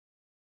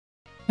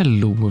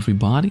Hello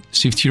everybody,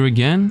 Sifd here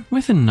again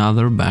with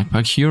another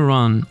Backpack Hero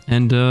run.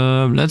 And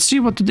let's see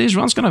what today's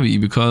run's gonna be,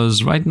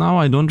 because right now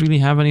I don't really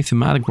have any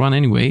thematic run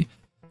anyway.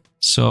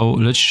 So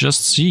let's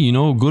just see, you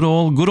know, good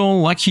old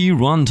lucky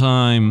run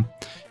time.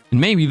 And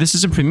maybe this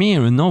is a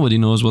premiere and nobody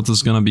knows what this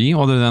is gonna be,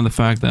 other than the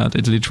fact that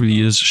it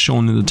literally is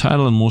shown in the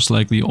title and most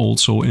likely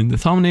also in the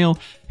thumbnail.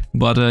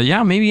 But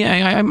yeah, maybe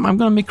I'm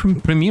gonna make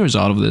premieres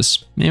out of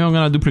this. Maybe I'm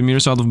gonna do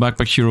premieres out of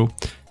Backpack Hero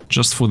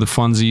just for the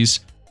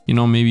funsies. You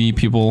know, maybe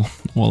people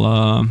will,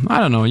 I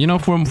don't know, you know,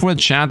 for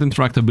chat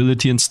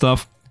interactability and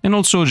stuff. And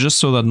also just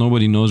so that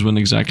nobody knows when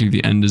exactly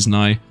the end is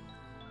nigh.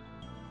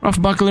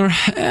 Rough Buckler,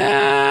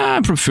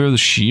 I prefer the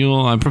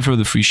shield, I prefer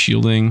the free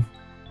shielding.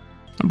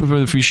 I prefer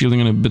the free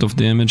shielding and a bit of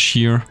damage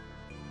here.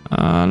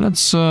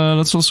 Let's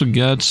also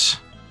get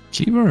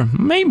Cleaver.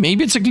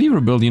 Maybe it's a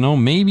Cleaver build, you know,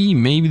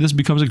 maybe this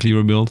becomes a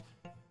Cleaver build.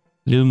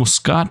 Little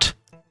Muscat,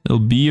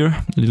 little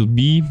Beer, little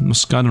Bee,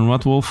 Muscat and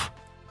Rotwolf.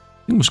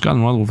 I think Muscat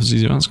and Rotwolf is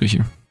easier. Let's go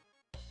here.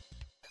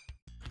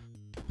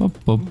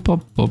 Pop,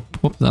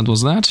 that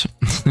was that.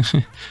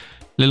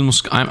 Little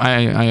Muscat.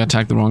 I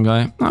attacked the wrong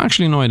guy.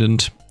 Actually, no, I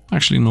didn't.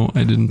 Actually, no,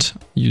 I didn't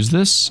use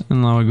this.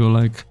 And now I go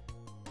like...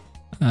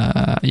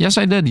 yes,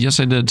 I did. Yes,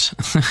 I did.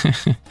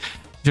 Should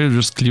have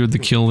just cleared the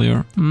kill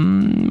there.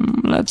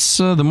 Let's...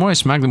 the more I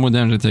smack, the more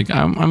damage I take.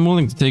 I'm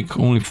willing to take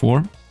only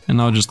 4. And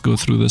now just go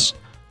through this.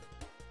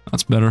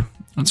 That's better.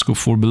 Let's go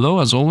 4 below,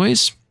 as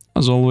always.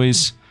 As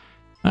always.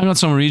 I got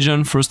some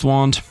regen, first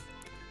wand.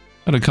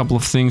 Got a couple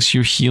of things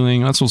here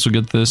healing. Let's also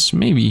get this.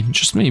 Maybe,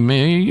 just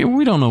maybe.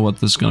 We don't know what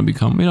this is gonna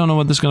become. We don't know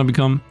what this is gonna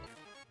become.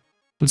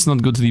 Let's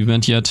not go to the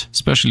event yet,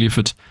 especially if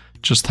it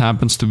just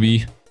happens to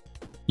be,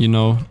 you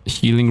know,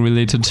 healing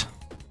related.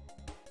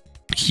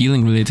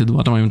 Healing related,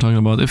 what am I even talking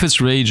about? If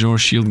it's rage or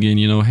shield gain,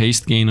 you know,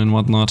 haste gain and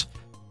whatnot.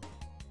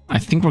 I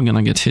think we're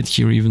gonna get hit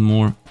here even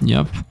more.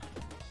 Yep.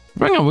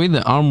 Bring away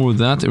the armor,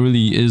 that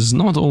really is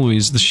not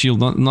always the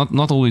shield,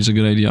 not always a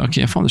good idea.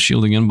 Okay, I found the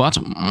shield again, but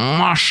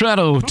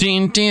shadow. Let's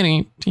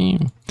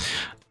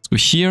go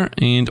here,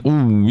 and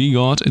oh, we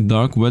got a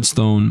dark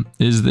whetstone.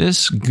 Is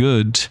this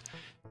good?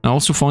 I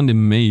also found a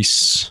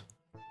mace,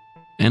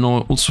 and I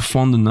also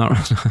found the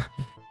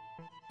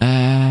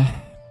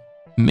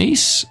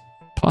mace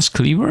plus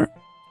cleaver.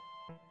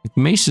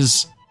 Mace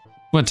is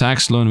attack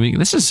slow and weak.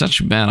 This is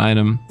such a bad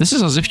item. This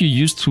is as if you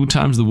used 2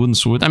 times the wooden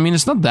sword. I mean,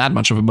 it's not that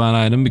much of a bad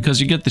item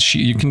because you get the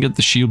you can get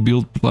the shield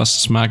build plus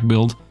smack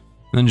build,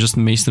 and then just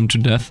mace them to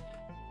death.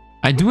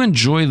 I do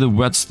enjoy the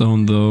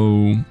whetstone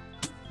though.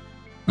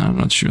 I'm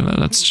not sure.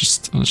 Let's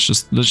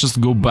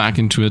just go back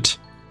into it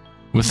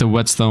with the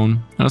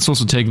whetstone. And let's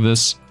also take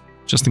this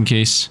just in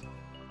case.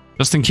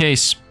 Just in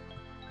case.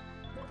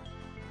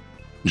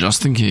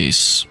 Just in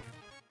case.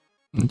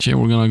 Okay,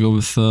 we're gonna go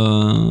with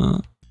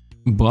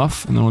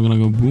buff, and then we're gonna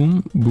go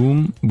boom,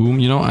 boom, boom.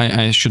 You know,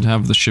 I should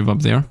have the shiv up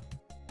there.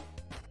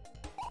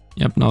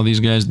 Yep, now these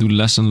guys do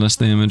less and less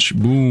damage.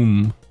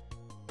 Boom.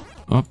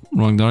 Oh,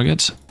 wrong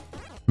target.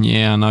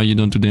 Yeah, now you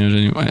don't do damage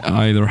anyway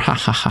either. Ha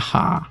ha ha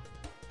ha.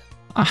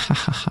 Ha ha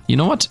ha. You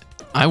know what?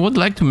 I would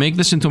like to make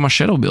this into a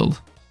machete build.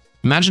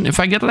 Imagine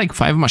if I get like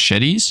 5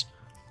 machetes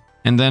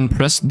and then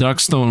press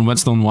Darkstone and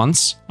Whetstone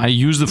once. I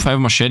use the 5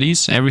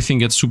 machetes, everything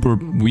gets super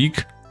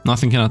weak.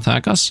 Nothing can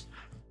attack us.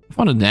 I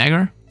found a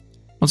dagger.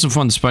 Also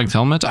found the spiked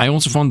helmet. I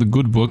also found the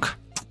good book.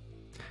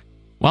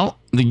 Well,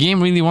 the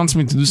game really wants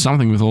me to do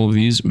something with all of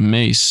these.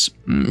 Mace.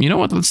 You know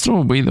what? Let's throw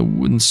away the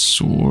wooden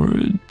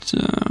sword.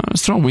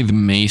 Let's throw away the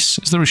mace.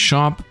 Is there a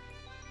shop?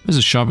 There's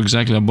a shop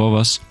exactly above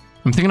us.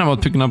 I'm thinking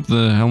about picking up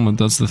the helmet.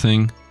 That's the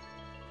thing.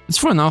 Let's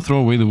for now throw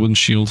away the wooden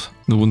shield.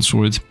 The wooden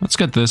sword. Let's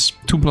get this.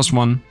 2 plus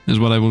 1 is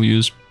what I will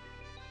use.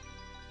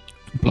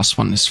 2 plus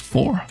 1 is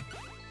 4.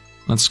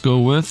 Let's go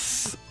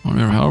with...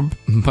 Warrior Herb.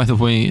 By the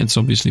way, it's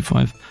obviously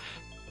 5.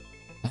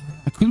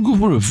 I could go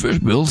for a fish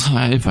build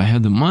if I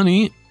had the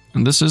money.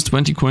 And this is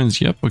 20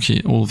 coins. Yep,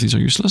 okay, all of these are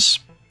useless.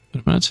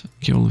 Wait a minute.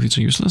 Okay, all of these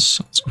are useless.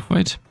 Let's go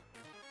fight.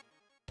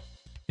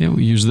 Yeah,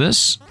 we use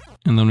this.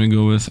 And then we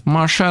go with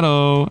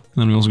Marshadow. And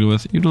then we also go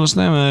with useless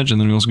damage. And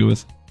then we also go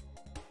with...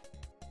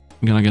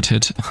 I'm gonna get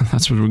hit.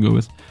 That's what we'll go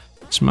with.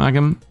 Smack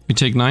him. We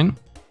take 9.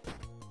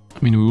 I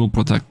mean, we will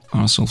protect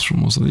ourselves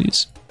from most of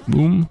these.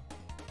 Boom.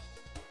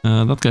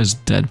 That guy's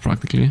dead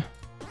practically.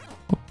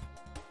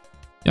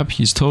 Yep,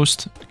 he's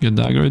toast. Get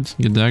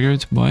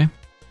daggered, bye.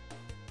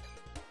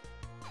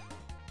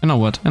 I know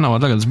what,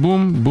 look at this.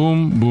 Boom,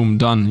 boom, boom,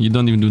 done. You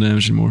don't even do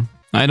damage anymore.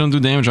 I don't do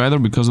damage either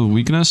because of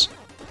weakness.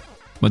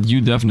 But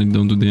you definitely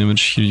don't do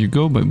damage. Here you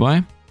go,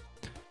 bye-bye.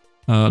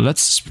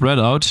 Let's spread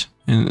out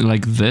and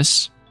like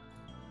this.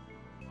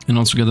 And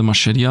also get the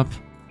machete up.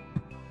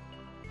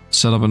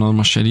 Set up another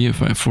machete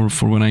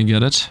for when I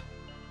get it.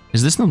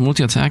 Is this not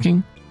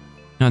multi-attacking?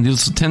 Now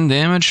deals 10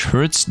 damage,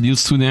 hurts,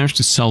 deals 2 damage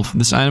to self.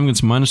 This item gets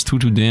 -2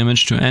 to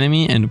damage to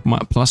enemy and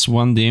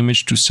 +1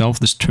 damage to self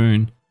this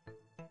turn.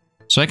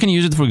 So I can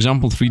use it, for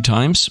example, 3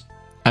 times.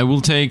 I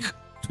will take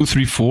 2,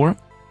 3, 4.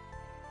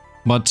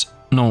 But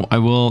no, I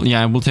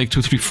will take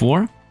 2, 3,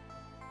 4.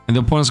 And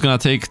the opponent's gonna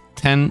take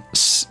 10,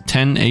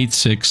 8,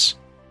 6.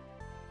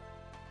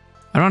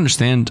 I don't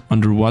understand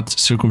under what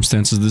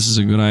circumstances this is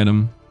a good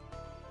item.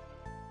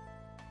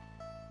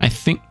 I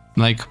think,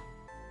 like,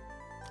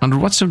 under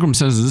what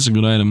circumstances is this a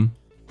good item?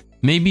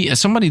 Maybe,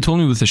 somebody told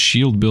me with a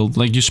shield build,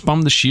 like you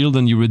spam the shield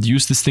and you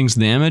reduce this thing's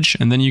damage,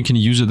 and then you can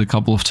use it a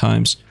couple of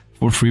times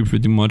for free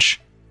pretty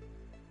much.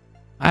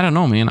 I don't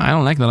know, man. I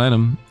don't like that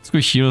item. Let's go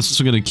here. Let's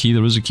also get a key.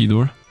 There is a key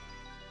door.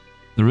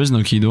 There is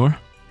no key door.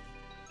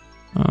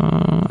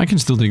 I can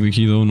still take the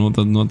key though. Not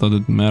that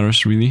it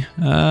matters really.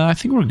 I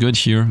think we're good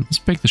here. Let's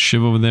pick the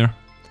shiv over there.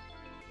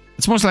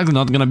 It's most likely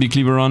not gonna be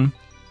cleaver run.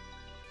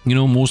 You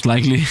know, most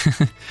likely.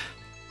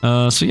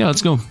 So yeah,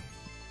 let's go.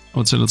 I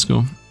would say let's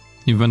go.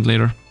 Event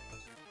later.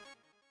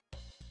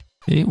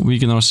 Okay,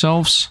 weaken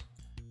ourselves.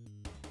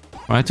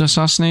 Try to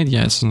assassinate.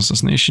 Yeah, it's an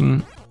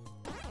assassination.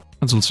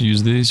 Let's also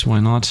use these. Why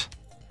not?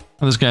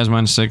 Oh, this guy's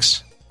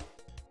 -6.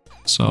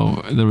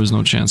 So there is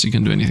no chance he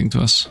can do anything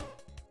to us.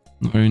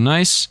 Very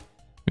nice.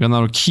 I got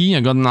another key.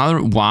 I got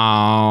another.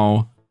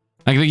 Wow.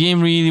 Like the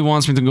game really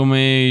wants me to go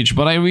mage,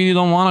 but I really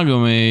don't want to go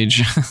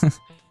mage.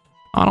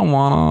 I don't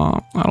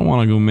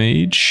wanna go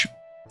mage.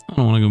 I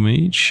don't wanna go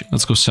mage.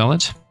 Let's go sell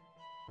it.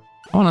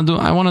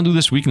 I wanna do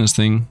this weakness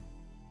thing.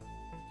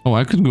 Oh,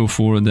 I could go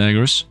for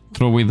daggers.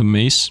 Throw away the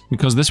mace,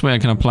 because this way I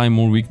can apply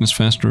more weakness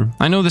faster.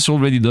 I know this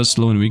already does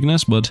slow in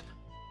weakness, but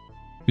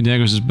 2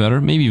 daggers is better.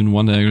 Maybe even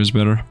 1 dagger is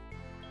better.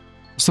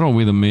 Let's throw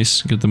away the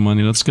mace, get the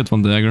money. Let's get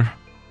 1 dagger.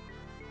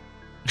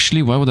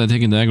 Actually, why would I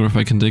take a dagger if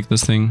I can take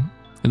this thing?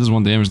 It does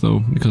 1 damage though,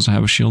 because I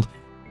have a shield.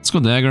 Let's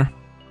go dagger.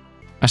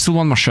 I still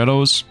want more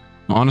shadows,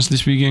 honestly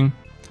speaking.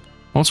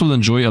 Also will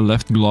enjoy a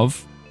left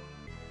glove.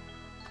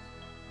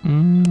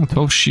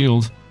 12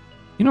 shield.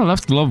 You know,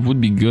 left glove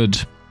would be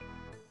good.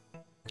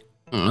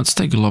 Let's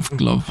take a left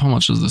glove. How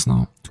much is this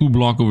now? 2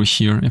 block over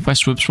here. If I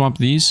swap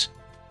these,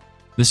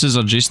 this is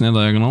adjacent and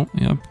diagonal.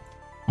 Yep.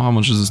 How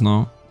much is this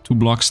now? 2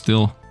 blocks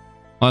still.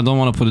 I don't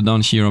want to put it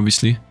down here,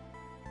 obviously.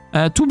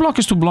 2 block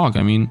is 2 block.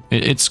 I mean,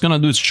 it's gonna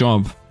do its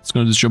job. It's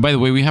gonna do its job. By the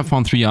way, we have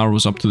found 3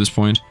 arrows up to this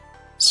point.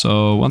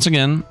 So, once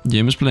again,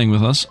 game is playing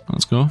with us.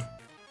 Let's go.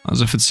 As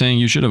if it's saying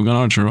you should have gone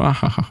archer.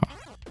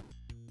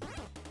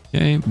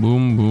 Okay,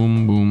 boom,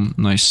 boom, boom.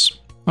 Nice.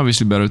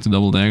 Obviously better to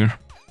double dagger.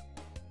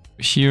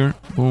 Here,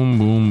 boom,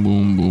 boom,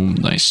 boom, boom.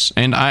 Nice.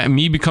 And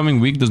me becoming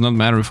weak does not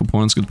matter if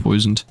opponents get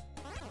poisoned.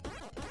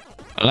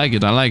 I like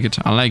it, I like it,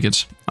 I like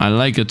it. I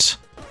like it.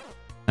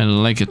 I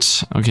like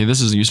it. Okay,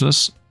 this is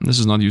useless. This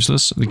is not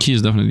useless. The key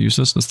is definitely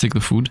useless. Let's take the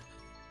food.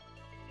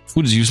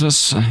 Food is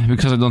useless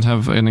because I don't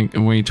have any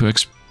way to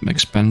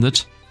expend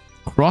it.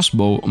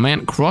 Crossbow.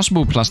 Man,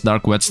 crossbow plus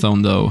dark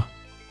whetstone though.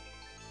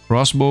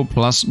 Crossbow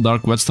plus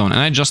dark whetstone.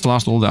 And I just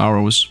lost all the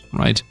arrows,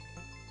 right?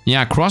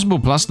 Yeah, crossbow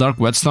plus dark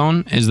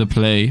whetstone is the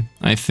play,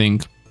 I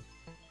think.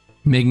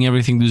 Making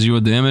everything do 0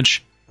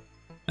 damage.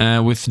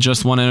 With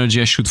just 1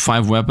 energy I shoot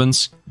 5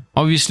 weapons.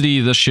 Obviously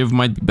the shiv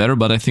might be better,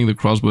 but I think the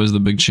crossbow is the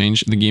big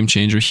change, the game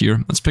changer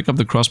here. Let's pick up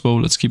the crossbow,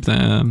 let's keep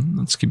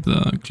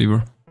the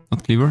cleaver.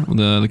 Not cleaver,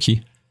 the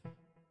key.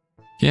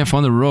 Okay, I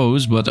found a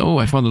rose, but oh,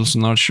 I found also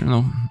an archer.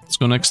 No, let's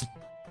go next.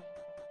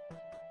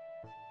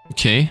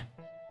 Okay.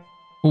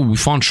 Oh, we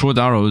found short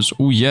arrows.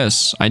 Oh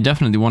yes, I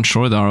definitely want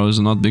short arrows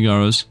and not big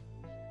arrows.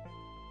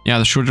 Yeah,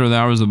 the shorter the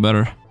arrows, the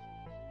better.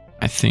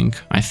 I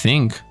think.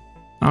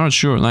 I'm not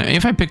sure. Like,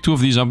 if I pick 2 of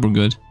these up, we're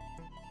good.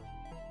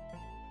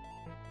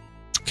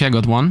 Okay, I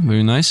got 1.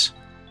 Very nice.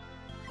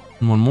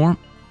 And 1 more.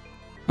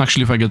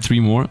 Actually, if I get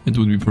 3 more, it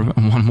would be perfect.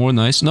 1 more,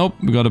 nice. Nope,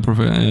 we got a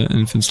perfect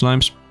infinite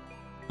slimes.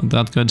 Not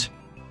that good.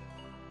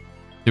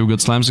 Here we got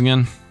slimes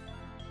again.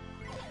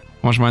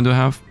 How much mine do I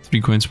have?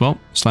 3 coins. Well,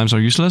 slimes are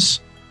useless.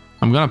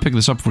 I'm gonna pick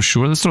this up for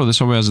sure. Let's throw this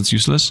away as it's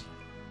useless.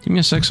 Give me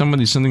a sec,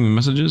 somebody's sending me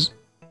messages.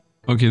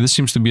 Okay, this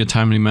seems to be a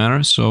timely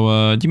manner,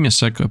 so give me a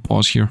sec,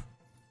 pause here.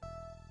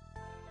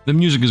 The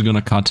music is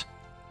gonna cut.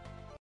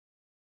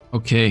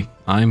 Okay,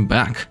 I'm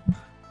back.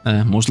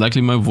 Most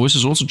likely my voice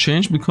has also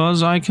changed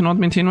because I cannot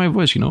maintain my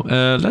voice, you know.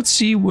 Let's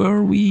see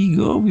where we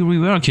go.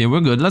 Okay,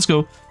 we're good. Let's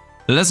go.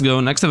 Let's go.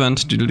 Next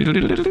event.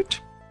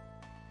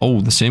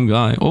 Oh, the same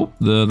guy. Oh,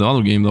 the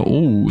other game though.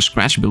 Oh,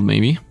 scratch build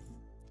maybe.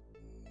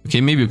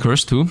 Okay, maybe a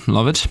curse too.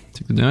 Love it.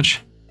 Take the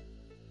damage.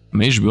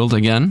 Mage build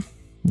again.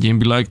 Game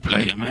be like,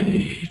 play a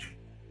mage.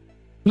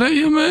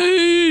 Play a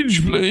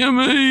mage. Play a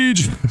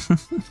mage.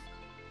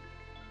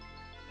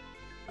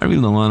 I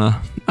really don't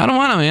wanna. I don't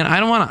wanna, man. I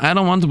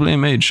don't want to play a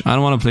mage. I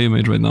don't want to play a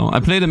mage right now. I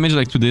played a mage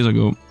like 2 days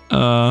ago.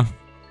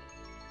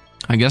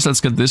 I guess let's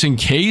get this in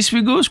case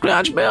we go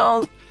scratch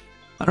build.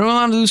 I don't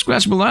want to do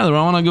scratch build either.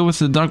 I want to go with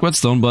the dark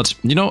whetstone, but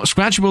you know,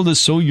 scratch build is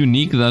so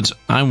unique that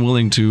I'm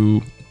willing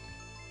to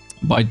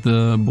bite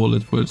the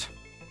bullet for it.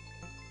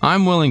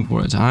 I'm willing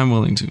for it. I'm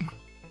willing to.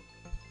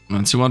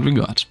 Let's see what we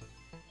got.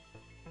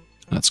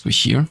 Let's go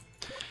here.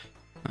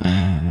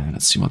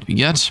 Let's see what we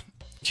get.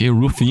 Okay,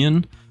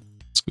 Ruffian.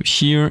 Let's go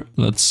here.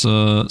 Let's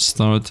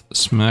start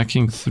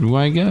smacking through,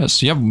 I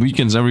guess. Yep,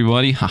 weakens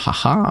everybody. Ha ha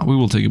ha. We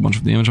will take a bunch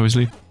of damage,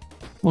 obviously.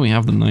 Well, we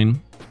have the 9.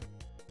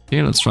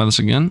 Okay, let's try this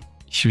again.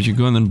 Here you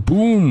go, and then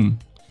boom!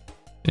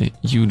 Okay,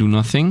 you do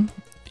nothing.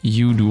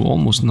 You do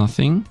almost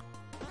nothing.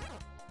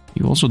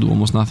 You also do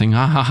almost nothing.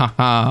 Ha ha ha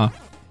ha.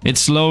 It's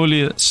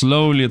slowly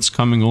it's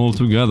coming all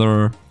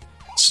together.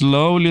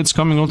 Slowly it's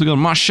coming all together.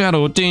 My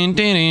shadow. Ding,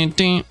 ding, ding,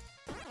 ding.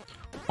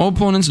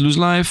 Opponents lose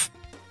life.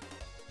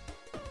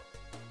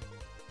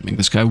 Make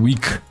this guy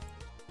weak.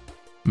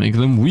 Make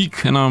them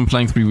weak. And now I'm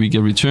playing 3 weak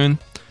every turn.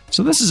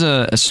 So this is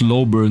a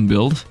slow burn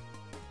build.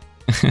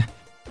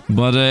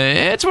 But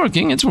it's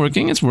working, it's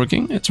working, it's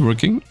working, it's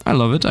working. I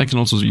love it. I can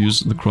also use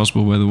the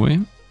crossbow, by the way.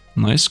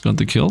 Nice, got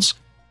the kills.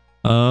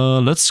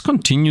 Let's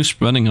continue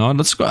spreading out.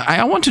 Let's go.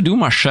 I want to do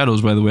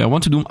machetes, by the way. I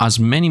want to do as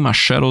many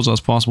machetes as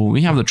possible.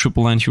 We have the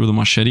triple line here with the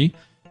machete.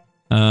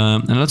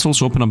 And let's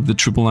also open up the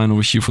triple line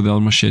over here for the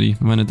other machete.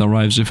 When it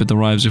arrives, if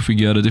we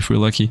get it, if we're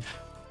lucky.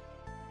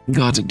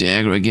 Got a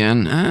dagger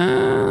again.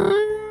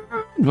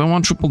 Do I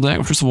want triple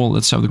dagger? First of all,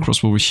 let's have the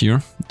crossbow over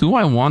here. Do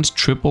I want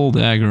triple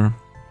dagger?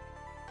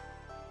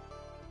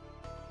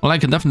 Well, I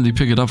can definitely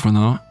pick it up for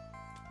now.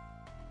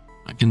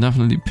 I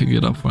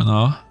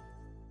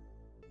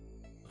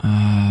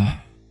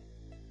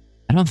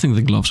don't think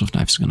the gloves of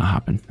knives is gonna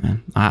happen,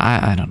 man.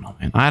 I don't know,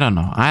 man. I don't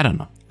know.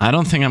 I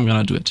don't think I'm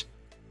gonna do it.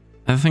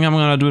 I think I'm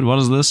gonna do it. What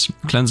is this?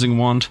 Cleansing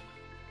wand.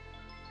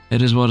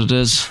 It is what it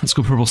is. Let's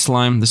go purple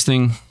slime. This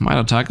thing might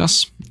attack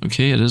us.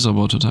 Okay, it is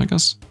about to attack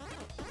us.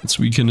 Let's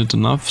weaken it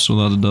enough so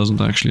that it doesn't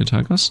actually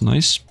attack us.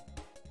 Nice.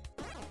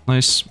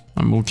 Nice.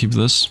 And we'll keep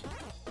this.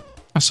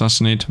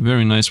 Assassinate.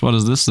 Very nice. What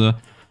is this? The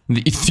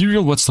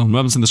ethereal whetstone.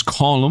 Weapons in this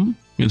column.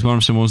 It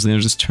warms the most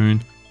damage this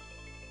turn.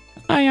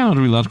 Yeah, not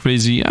really that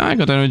crazy. I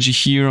got energy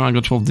here. I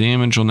got 12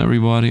 damage on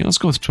everybody. Let's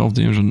go with 12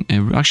 damage on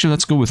every... Actually,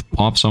 let's go with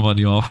pop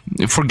somebody off.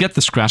 Forget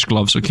the scratch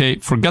gloves, okay?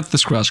 Forget the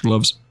scratch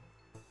gloves.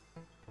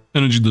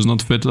 Energy does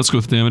not fit. Let's go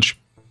with damage.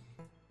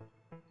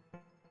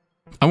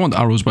 I want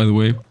arrows, by the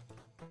way.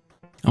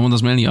 I want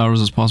as many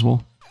arrows as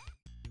possible.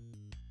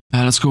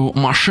 Let's go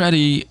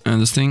machete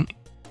and this thing.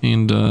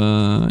 And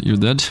you're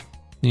dead.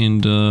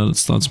 And let's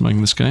start smacking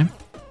this guy.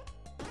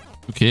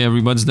 Okay,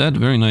 everybody's dead.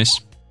 Very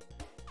nice.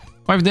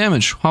 5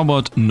 damage. How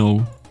about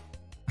no?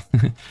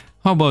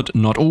 How about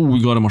not? Oh,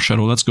 we got a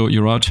machete. Let's go.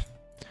 You're out.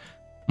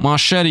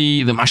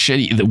 Machete.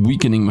 The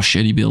weakening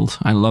machete build.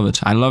 I love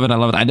it. I love it. I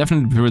love it. I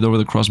definitely prefer it over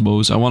the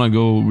crossbows. I want to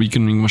go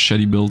weakening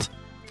machete build.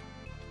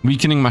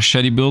 Weakening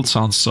machete build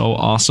sounds so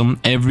awesome.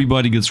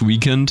 Everybody gets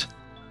weakened.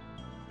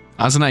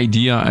 As an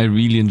idea, I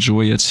really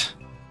enjoy it.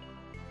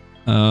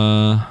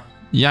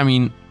 Yeah, I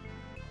mean,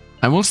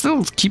 I will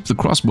still keep the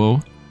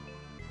crossbow.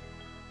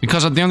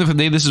 Because at the end of the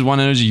day, this is 1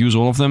 energy, use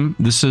all of them.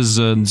 This is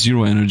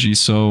 0 energy,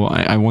 so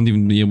I won't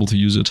even be able to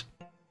use it.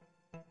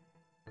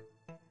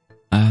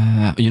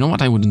 You know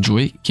what I would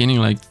enjoy? Gaining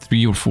like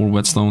 3 or 4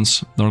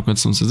 whetstones, dark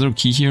whetstones. Is there a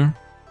key here?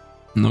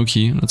 No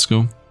key, let's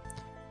go.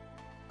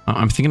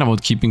 I'm thinking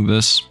about keeping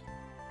this.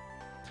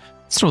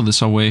 Let's throw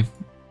this away.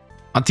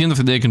 At the end of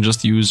the day, I can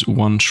just use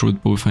 1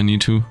 short bow if I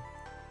need to.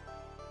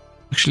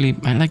 Actually,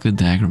 I like the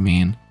dagger,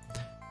 man.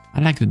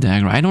 I like the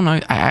dagger. I don't know.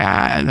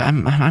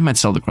 I might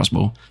sell the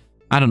crossbow.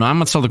 I don't know. I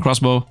might sell the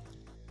crossbow.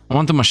 I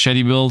want the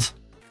machete build.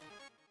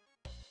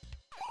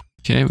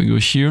 Okay, we go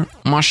here.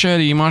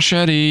 Machete,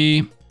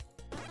 machete.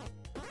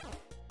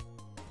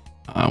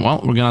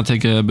 Well, we're gonna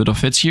take a bit of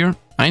hits here.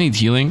 I need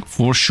healing.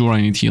 For sure,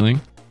 I need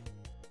healing.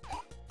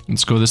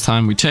 Let's go this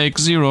time. We take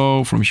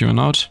 0 from here on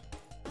out.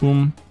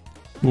 Boom.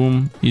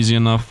 Boom. Easy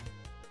enough.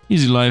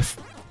 Easy life.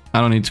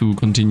 I don't need to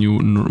continue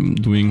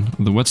doing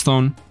the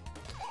whetstone.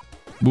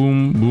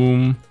 Boom,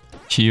 boom.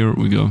 Here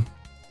we go.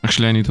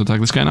 Actually, I need to attack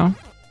this guy now.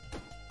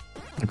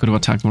 I could have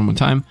attacked one more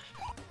time.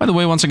 By the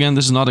way, once again,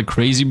 this is not a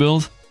crazy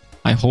build.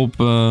 I hope...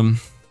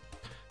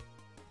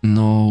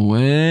 No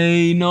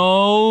way,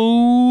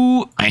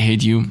 no! I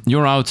hate you.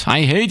 You're out.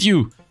 I hate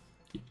you!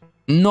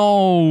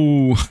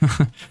 No!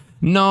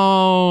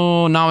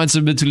 No! Now it's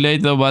a bit too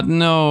late though, but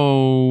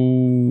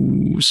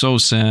no! So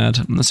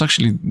sad. Let's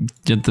actually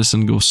get this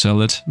and go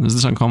sell it. Is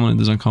this uncommon?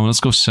 It is uncommon. Let's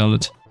go sell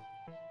it.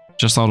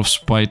 Just out of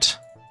spite.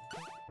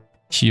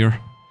 Here.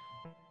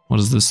 What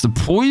is this? The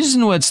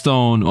poison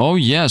whetstone! Oh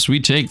yes, we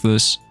take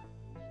this.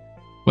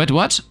 Wait,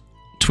 what?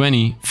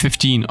 20,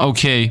 15,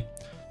 okay.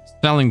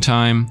 Selling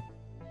time.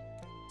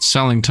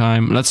 Selling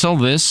time. Let's sell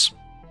this.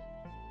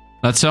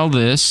 Let's sell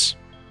this.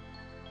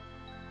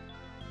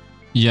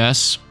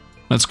 Yes.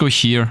 Let's go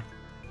here.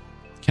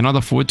 Cannot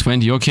afford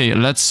 20. Okay,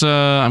 let's...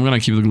 I'm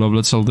gonna keep the glove.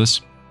 Let's sell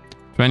this.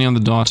 20 on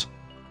the dot.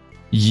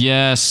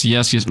 Yes,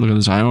 yes, yes. Look at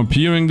this. I'm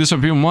appearing,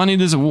 disappear, money,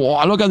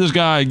 Whoa, look at this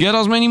guy. Get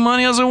as many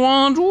money as I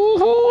want.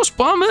 Woohoo,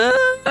 spam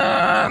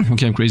it.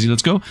 Okay, I'm crazy.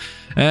 Let's go.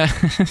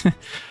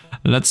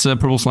 Let's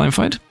purple slime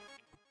fight.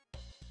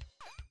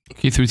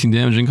 Okay, 13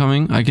 damage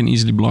incoming. I can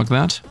easily block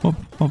that. Hop,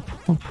 hop,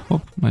 hop,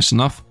 hop. Nice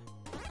enough.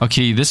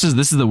 Okay, this is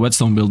the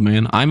whetstone build,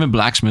 man. I'm a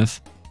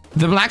blacksmith.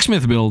 The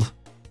blacksmith build.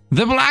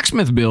 The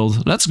blacksmith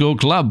build. Let's go,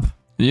 club.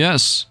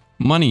 Yes.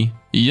 Money.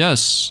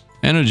 Yes.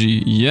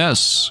 Energy.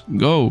 Yes.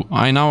 Go.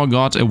 I now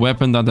got a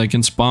weapon that I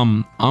can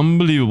spam.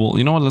 Unbelievable.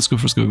 You know what? Let's go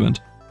first. Go event.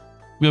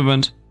 Go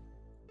event.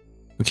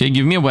 Okay,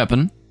 give me a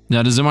weapon.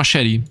 That is a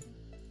machete.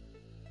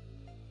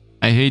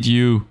 I hate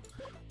you.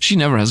 She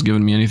never has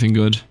given me anything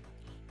good.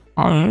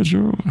 I hate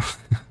you.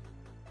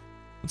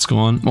 Let's go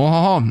on.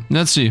 Oh,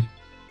 let's see.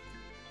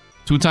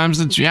 2 times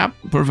the... Yeah,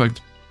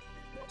 perfect.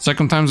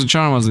 2nd time's the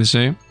charm, as they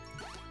say.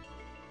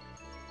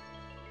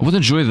 I would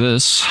enjoy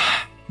this.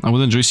 I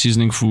would enjoy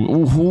seasoning food.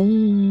 Oh,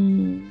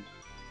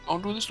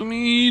 don't do this to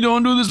me.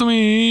 Don't do this to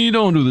me.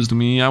 Don't do this to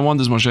me. I want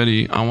this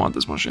machete. I want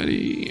this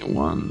machete.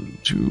 1,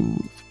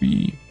 2,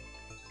 3.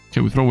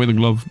 Okay, we throw away the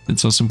glove.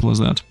 It's as simple as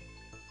that.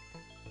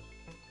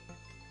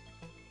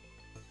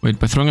 Wait,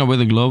 by throwing away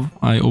the glove,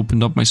 I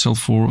opened up myself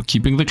for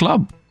keeping the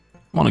club.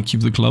 I want to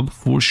keep the club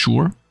for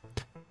sure.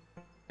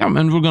 Yeah,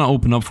 and we're gonna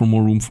open up for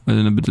more room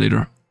in a bit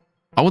later.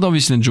 I would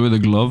obviously enjoy the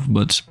glove,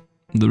 but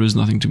there is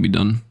nothing to be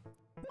done.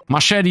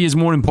 Machete is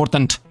more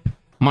important.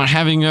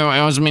 Having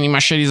as many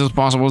machetes as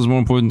possible is more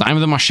important. I'm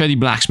the machete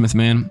blacksmith,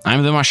 man.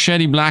 I'm the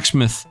machete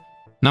blacksmith.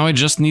 Now I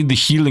just need the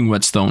healing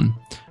whetstone.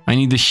 I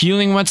need the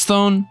healing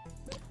whetstone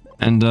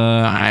and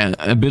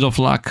a bit of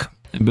luck.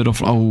 A bit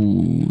of...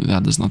 Oh,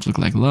 that does not look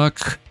like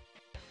luck.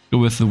 Go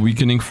with the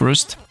weakening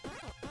first.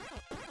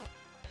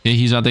 Okay,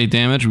 he's at 8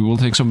 damage. We will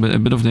take a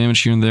bit of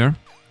damage here and there.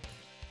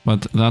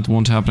 But that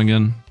won't happen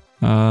again.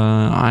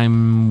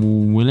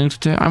 I'm willing to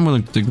take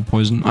the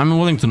poison. I'm not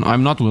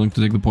willing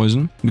to take the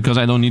poison because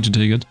I don't need to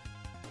take it.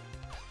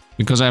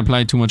 Because I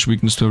applied too much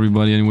weakness to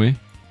everybody anyway.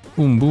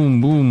 Boom,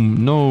 boom,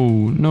 boom. No,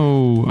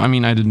 no. I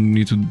mean, I didn't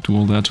need to do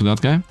all that to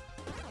that guy.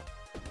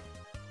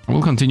 I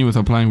will continue with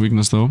applying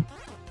weakness though.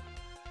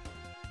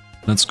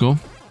 Let's go.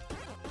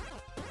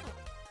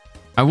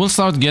 I will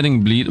start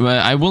getting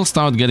I will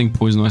start getting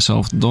poison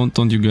myself.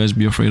 Don't you guys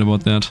be afraid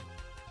about that.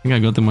 I think I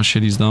got the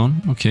machetes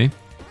down. Okay.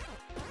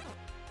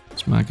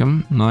 Smack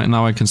him.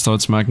 Now I can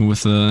start smacking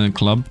with the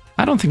club.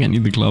 I don't think I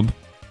need the club.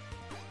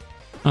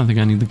 I don't think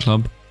I need the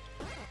club.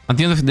 At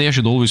the end of the day, I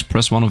should always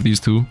press one of these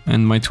two,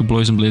 and my 2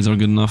 poison blades are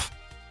good enough.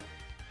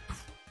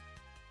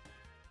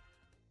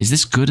 Is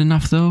this good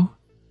enough, though?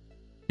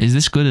 Is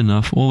this good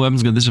enough? All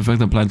weapons get this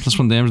effect applied.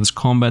 +1 damage, this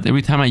combat.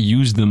 Every time I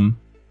use them.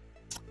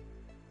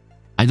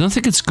 I don't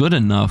think it's good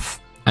enough.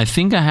 I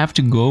think I have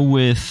to go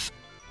with...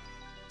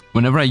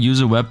 Whenever I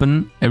use a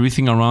weapon,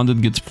 everything around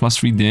it gets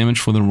 +3 damage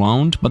for the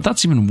round, but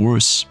that's even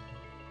worse.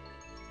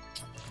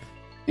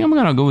 I think I'm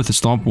gonna go with the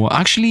stopwatch.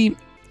 Actually,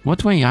 what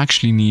do I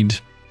actually need?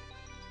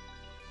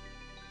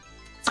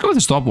 Let's go with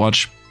the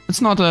stopwatch.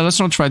 Let's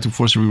not try to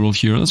force a reroll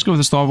here. Let's go with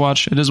the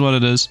stopwatch. It is what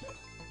it is.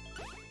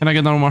 Can I get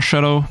another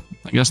Machado?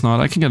 I guess not.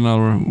 I can get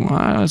another...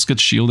 let's get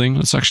shielding.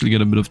 Let's actually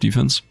get a bit of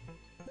defense.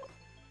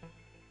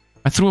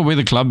 I threw away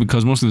the club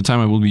because most of the time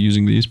I will be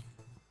using these.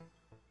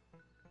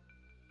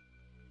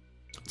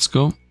 Let's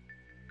go.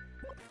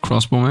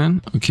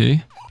 Crossbowman.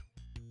 Okay.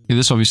 Okay,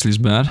 this obviously is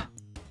bad.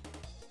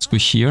 Let's go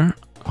here.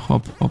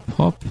 Hop, hop,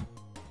 hop.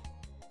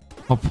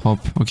 Hop,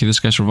 hop. Okay, this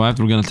guy survived.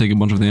 We're gonna take a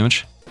bunch of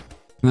damage.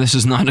 This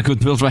is not a good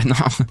build right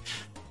now.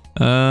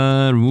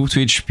 Remove 2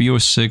 HP or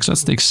 6.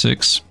 Let's take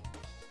 6.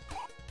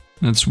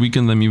 Let's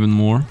weaken them even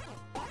more.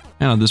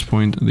 And at this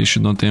point, they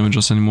should not damage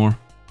us anymore.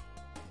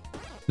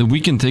 The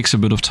weaken takes a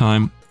bit of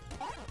time.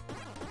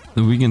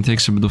 The weaken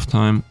takes a bit of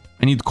time.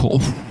 I need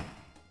coal.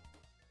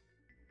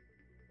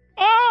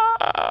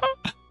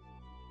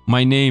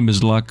 My name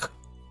is Luck.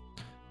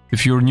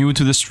 If you're new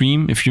to the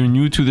stream, if you're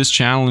new to this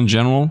channel in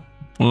general,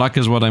 luck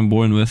is what I'm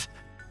born with.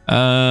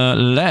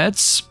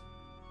 Let's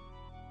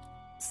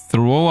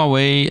throw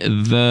away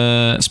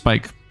the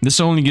spike. This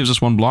only gives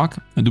us 1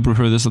 block. I do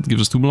prefer this, that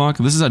gives us 2 block.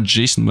 This is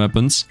adjacent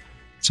weapons.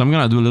 So I'm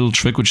gonna do a little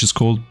trick which is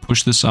called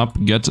push this up,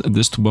 get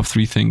this to buff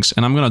 3 things.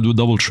 And I'm gonna do a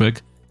double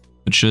trick,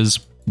 which is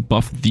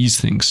buff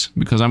these things.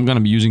 Because I'm gonna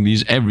be using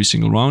these every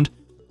single round.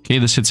 Okay,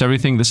 this hits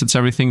everything, this hits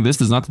everything, this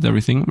does not hit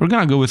everything. We're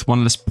gonna go with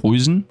 1 less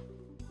poison,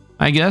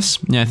 I guess.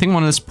 Yeah, I think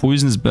 1 less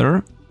poison is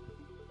better.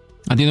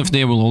 At the end of the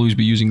day, I will always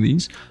be using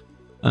these.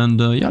 And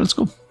yeah, let's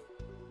go.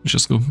 Let's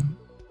just go.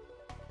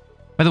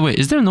 By the way,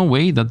 is there no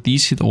way that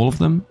these hit all of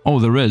them? Oh,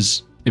 there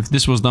is. If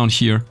this was down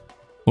here.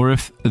 Or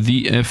if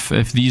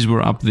these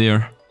were up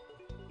there.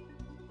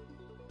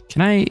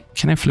 Can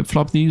I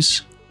flip-flop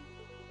these?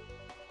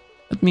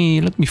 Let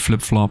me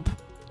flip-flop.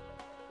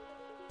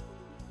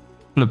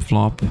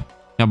 Flip-flop.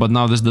 Yeah, but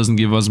now this doesn't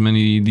give us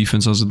many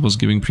defense as it was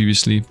giving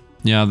previously.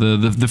 Yeah,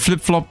 the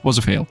flip-flop was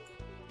a fail.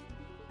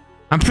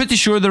 I'm pretty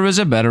sure there is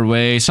a better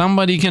way.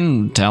 Somebody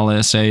can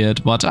say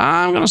it, but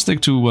I'm gonna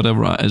stick to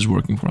whatever is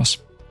working for us.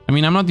 I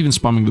mean, I'm not even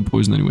spamming the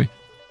poison anyway.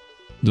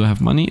 Do I have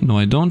money? No,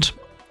 I don't.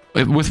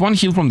 With 1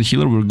 heal from the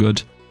healer, we're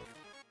good.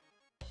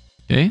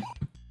 Okay.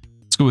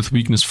 Let's go with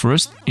weakness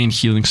first and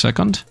healing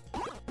second.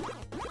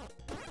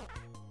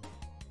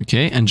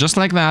 Okay, and just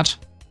like that,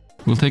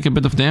 we'll take a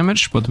bit of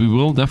damage, but we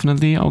will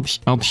definitely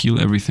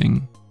out-heal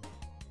everything.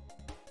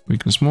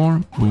 Weakness more.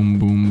 Boom,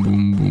 boom,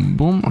 boom, boom,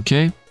 boom.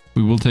 Okay.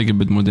 We will take a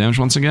bit more damage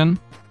once again,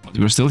 but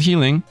we're still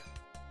healing.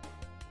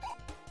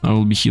 I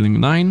will be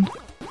healing 9.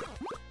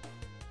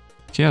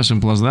 Okay, as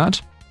simple as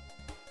that.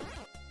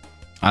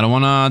 I don't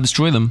want to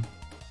destroy them.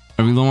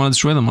 I really don't want to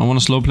destroy them. I want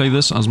to slow play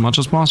this as much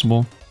as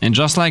possible. And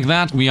just like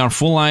that, we are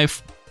full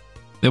life.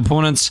 The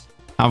opponents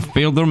have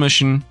failed their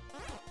mission.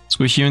 Let's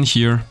go here and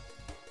here.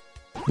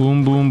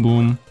 Boom, boom,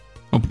 boom.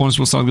 Opponents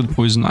will start with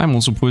poison. I'm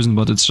also poisoned,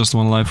 but it's just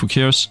 1 life. Who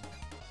cares?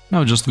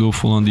 Now just go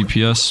full on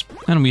DPS.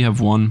 And we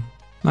have 1.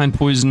 9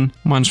 poison,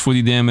 minus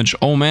 40 damage.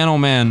 Oh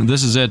man,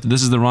 this is it.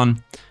 This is the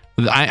run.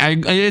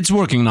 It's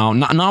working now.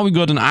 Now we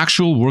got an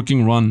actual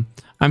working run.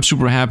 I'm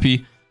super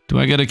happy. Do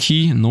I get a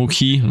key? No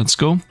key. Let's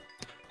go.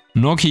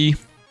 No key.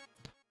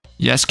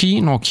 Yes key,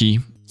 no key.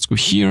 Let's go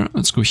here.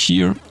 Let's go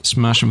here.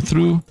 Smash him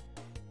through.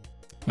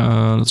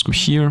 Let's go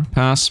here.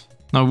 Pass.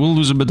 Now we'll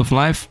lose a bit of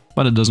life,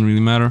 but it doesn't really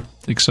matter.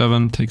 Take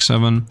 7. Take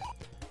 7.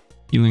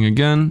 Healing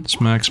again.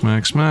 Smack,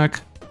 smack,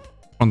 smack.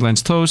 Front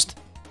line's toast.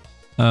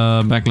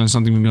 Backline's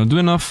not even gonna do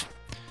enough.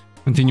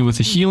 Continue with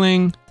the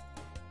healing.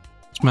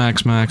 Smack,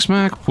 smack,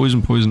 smack.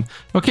 Poison, poison.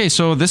 Okay,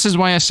 so this is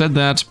why I said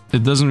that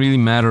it doesn't really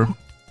matter.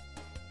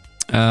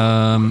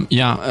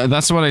 Yeah,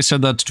 that's what I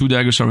said, that 2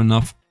 daggers are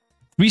enough.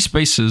 3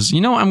 spaces.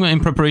 You know, I'm in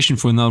preparation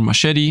for another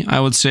machete. I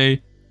would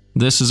say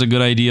this is a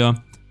good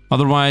idea.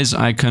 Otherwise,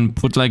 I can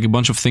put like a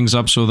bunch of things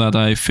up so that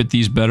I fit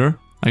these better.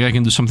 Like I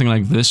can do something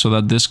like this so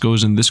that this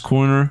goes in this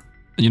corner.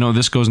 You know,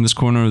 this goes in this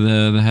corner,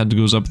 the head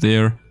goes up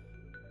there.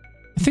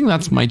 I think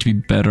that might be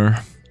better.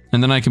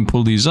 And then I can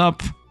pull these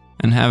up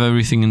and have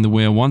everything in the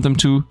way I want them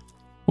to.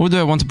 Or do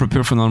I want to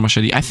prepare for another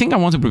machete? I think I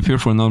want to prepare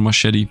for another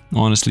machete,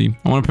 honestly.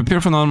 I want to prepare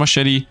for another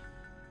machete.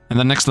 And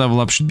the next level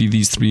up should be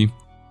these 3.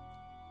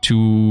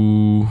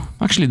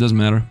 Actually, it doesn't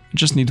matter. I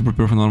just need to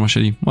prepare for another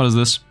machete. What is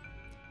this?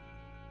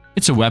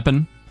 It's a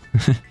weapon.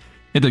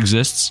 It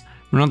exists.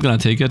 We're not gonna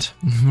take it.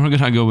 We're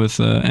gonna go with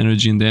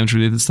energy and damage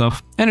related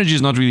stuff. Energy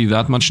is not really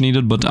that much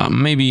needed, but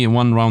maybe in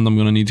one round I'm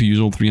gonna need to use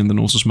all 3 and then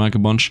also smack a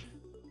bunch.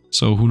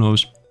 So who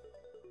knows?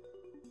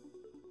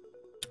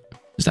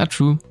 Is that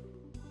true?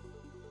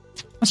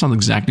 That's not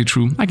exactly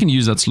true. I can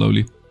use that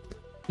slowly.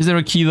 Is there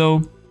a key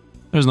though?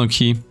 There's no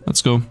key.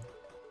 Let's go.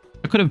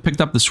 I could have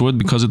picked up the sword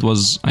because it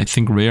was, I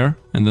think, rare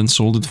and then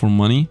sold it for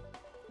money.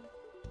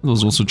 That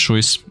was also a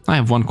choice. I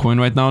have 1 coin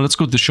right now. Let's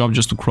go to the shop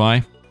just to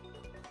cry.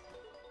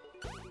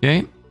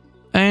 Okay.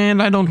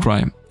 And I don't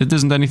cry. It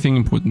isn't anything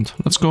important.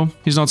 Let's go.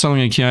 He's not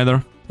selling a key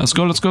either. Let's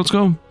go, let's go, let's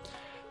go.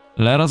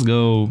 Let us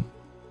go.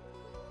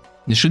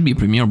 This should be a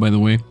premiere, by the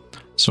way.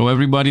 So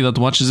everybody that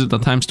watches it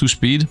at ×2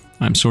 speed,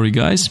 I'm sorry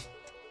guys.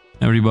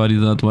 Everybody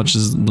that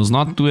watches does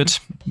not do it.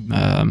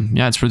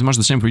 Yeah, it's pretty much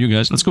the same for you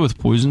guys. Let's go with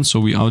poison, so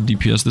we out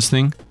DPS this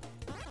thing.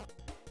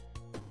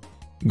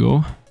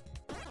 Go.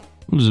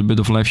 Lose a bit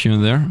of life here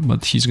and there,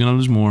 but he's gonna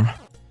lose more.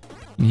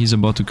 And he's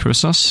about to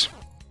curse us.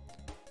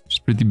 It's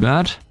pretty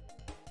bad.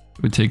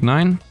 We take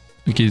 9.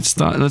 Okay,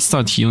 let's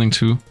start healing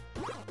too.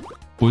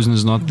 Poison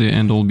is not the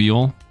end-all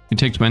be-all. We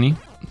take 20.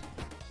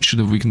 Should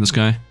have weakened this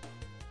guy.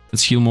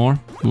 Let's heal more.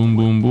 Boom,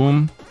 boom,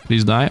 boom.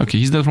 Please die. Okay,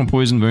 he's dead from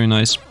poison. Very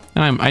nice.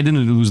 And I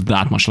didn't lose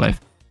that much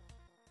life.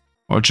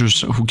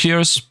 Archers, who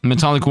cares?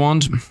 Metallic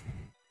wand.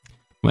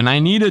 When I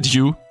needed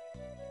you,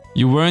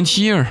 you weren't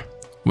here.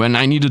 When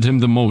I needed him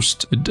the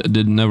most,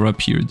 it never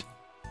appeared.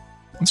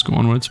 Let's go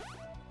onwards.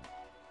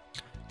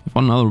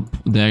 Another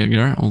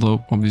dagger,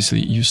 although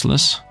obviously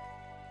useless.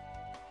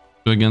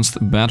 Against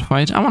a bad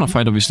fight. I want to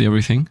fight obviously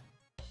everything.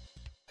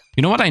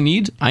 You know what I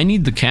need? I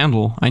need the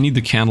candle. I need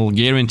the candle,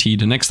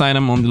 guaranteed. The next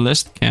item on the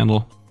list,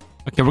 candle.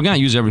 Okay, we're gonna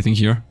use everything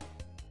here.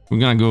 We're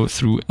gonna go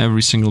through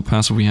every single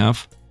passive we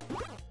have.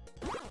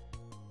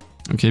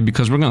 Okay,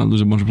 because we're gonna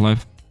lose a bunch of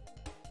life.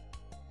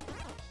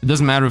 It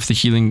doesn't matter if the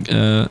healing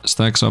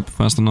stacks up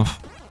fast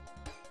enough.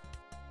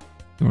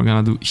 We're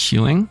gonna do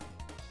healing.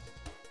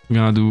 We're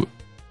gonna do...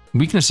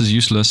 Weakness is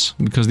useless,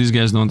 because these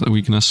guys don't have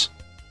weakness.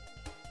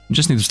 We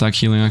just need to stack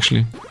healing,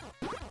 actually.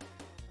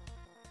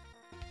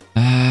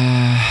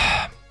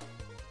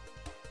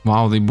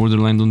 Wow, they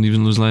borderline don't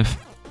even lose life.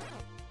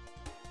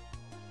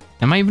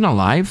 Am I even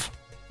alive?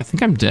 I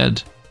think I'm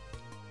dead.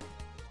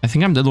 I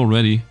think I'm dead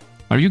already.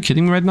 Are you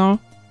kidding me right now?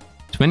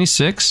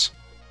 26?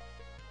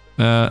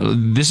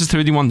 This is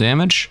 31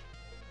 damage.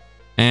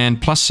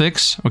 And plus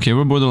 6. Okay,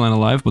 we're borderline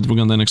alive, but we're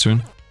gonna die next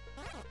turn.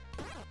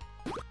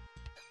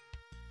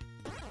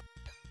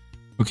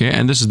 Okay,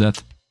 and this is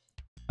death.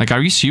 Like,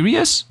 are you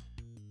serious?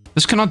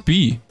 This cannot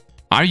be.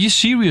 Are you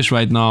serious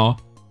right now?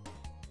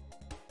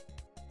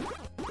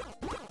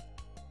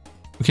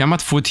 Okay, I'm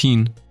at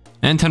 14.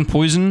 And 10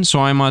 poison,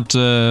 so I'm at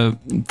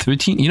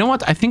 13. You know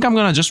what? I think I'm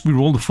gonna just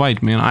reroll the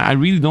fight, man. I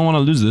really don't want to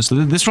lose this.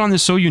 This run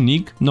is so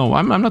unique. No,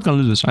 I'm not gonna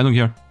lose this. I don't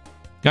care.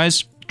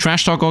 Guys,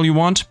 trash talk all you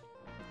want.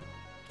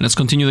 Let's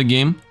continue the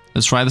game.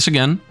 Let's try this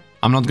again.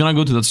 I'm not gonna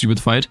go to that stupid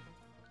fight.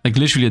 Like,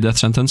 literally a death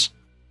sentence.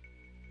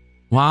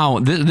 Wow,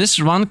 this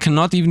run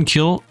cannot even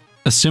kill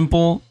a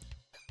simple...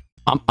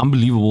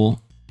 Unbelievable.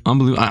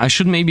 Unbelievable. I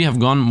should maybe have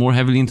gone more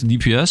heavily into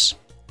DPS.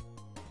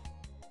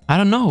 I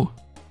don't know.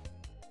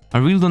 I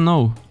really don't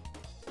know.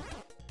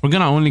 We're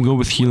gonna only go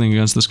with healing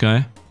against this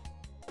guy.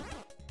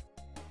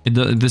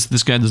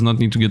 This guy does not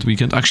need to get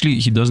weakened. Actually,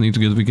 he does need to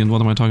get weakened.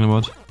 What am I talking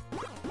about?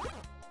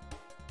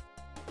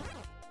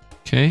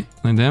 Okay,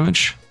 9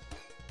 damage.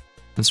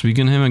 Let's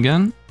weaken him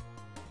again.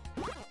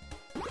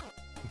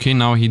 Okay,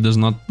 now he's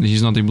not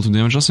able to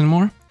damage us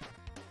anymore.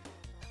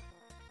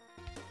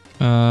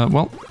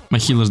 Well, my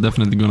healer is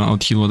definitely gonna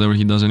out-heal whatever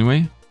he does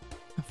anyway.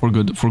 For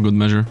good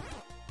measure.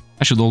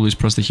 I should always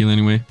press the heal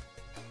anyway.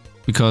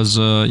 Because,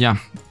 yeah,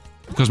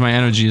 because my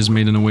energy is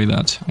made in a way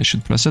that I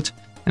should press it.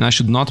 And I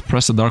should not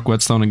press the Dark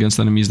Whetstone against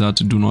enemies that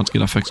do not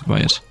get affected by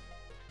it.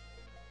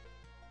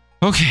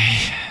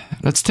 Okay,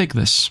 let's take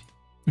this.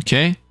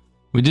 Okay,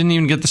 we didn't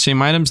even get the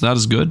same items, that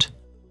is good.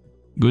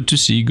 Good to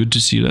see, good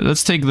to see.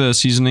 Let's take the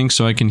seasoning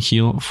so I can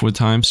heal 4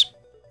 times.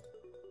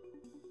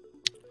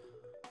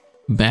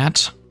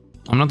 Bat.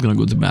 I'm not gonna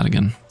go to bat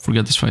again.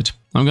 Forget this fight.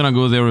 I'm gonna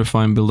go there if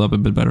I'm built up a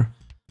bit better.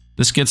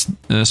 This gets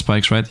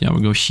spikes, right? Yeah,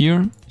 we go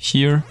here,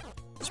 here,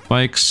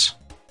 spikes.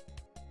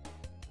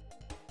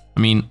 I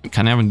mean,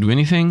 can I even do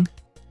anything?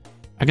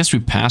 I guess we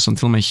pass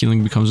until my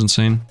healing becomes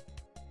insane.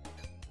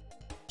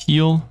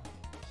 Heal.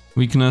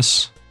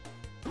 Weakness.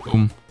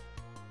 Boom.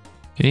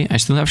 Okay, I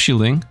still have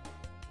shielding.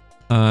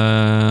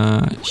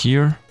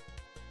 Here.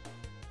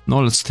 No,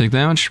 let's take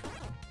damage.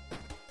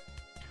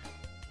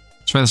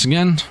 Let's try this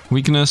again.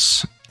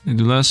 Weakness. I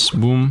do less.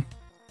 Boom.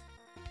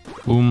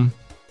 Boom.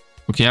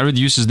 Okay, I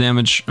reduce his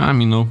damage. I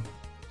mean, no.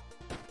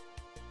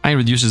 I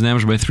reduce his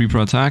damage by 3 per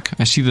attack.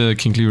 I see the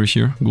King Cleaver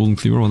here. Golden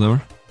Cleaver,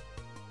 whatever.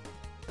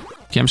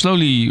 Okay, I'm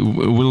slowly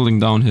whittling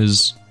down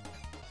his...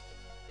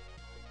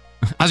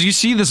 As you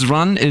see, this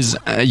run is...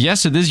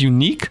 yes, it is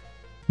unique.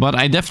 But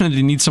I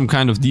definitely need some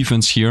kind of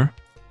defense here.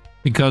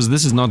 Because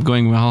this is not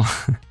going well.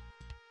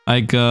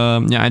 Like,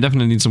 yeah, I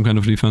definitely need some kind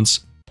of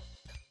defense.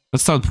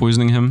 Let's start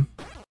poisoning him.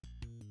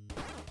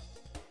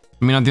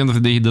 I mean, at the end of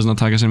the day, he doesn't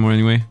attack us anymore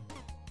anyway.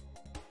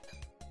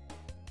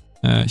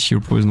 Here,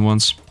 poison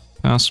once.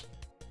 Pass.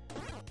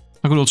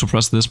 I could also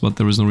press this, but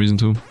there is no reason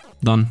to.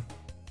 Done.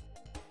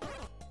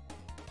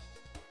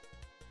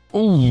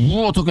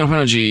 Oh, token of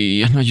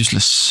energy. No,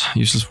 useless.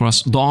 Useless for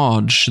us.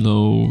 Dodge,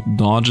 though.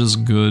 Dodge is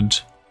good.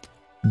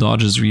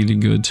 Dodge is really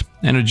good.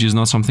 Energy is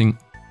not something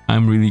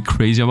I'm really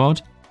crazy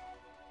about.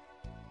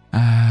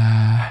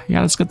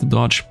 Yeah, let's get the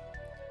dodge.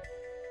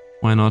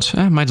 Why not?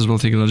 Might as well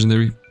take a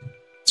legendary.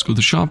 Let's go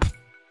to shop.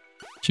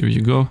 Here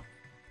you go.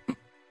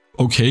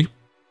 Okay.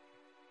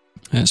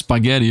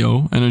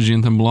 Spaghetti-o. Energy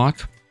and 10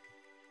 block.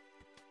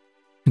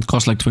 It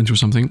costs like 20 or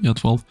something. Yeah,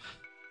 12.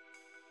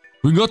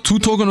 We got 2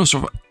 tokens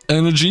of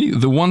energy.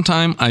 The one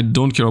time I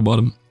don't care about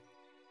them.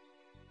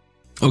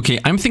 Okay,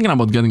 I'm thinking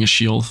about getting a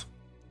shield.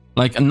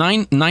 Like, a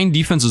 9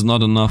 defense is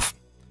not enough.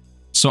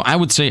 So I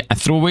would say I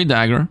throw away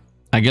dagger.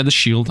 I get a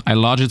shield. I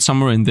lodge it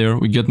somewhere in there.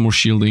 We get more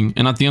shielding.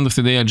 And at the end of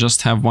the day, I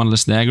just have 1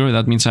 less dagger.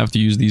 That means I have to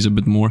use these a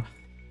bit more.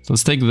 So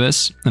let's take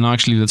this. And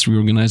actually, let's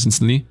reorganize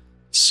instantly.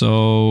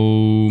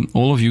 So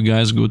all of you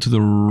guys go to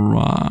the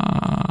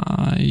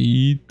right.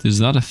 Is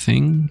that a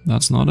thing?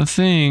 That's not a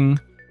thing.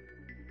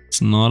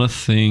 It's not a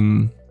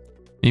thing.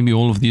 Maybe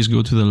all of these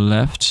go to the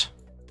left.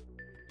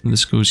 And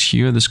this goes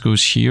here. This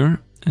goes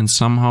here. And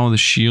somehow the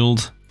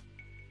shield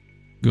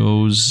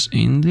goes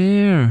in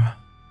there.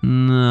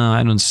 No,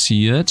 I don't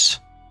see it.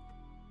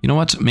 You know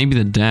what? Maybe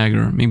the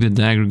dagger. Maybe the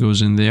dagger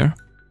goes in there.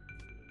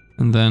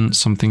 And then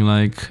something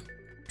like...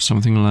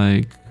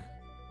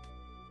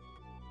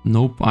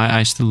 Nope,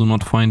 I still do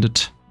not find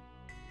it.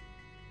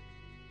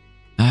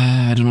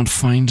 I do not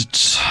find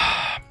it.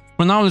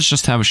 For now, let's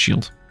just have a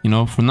shield. You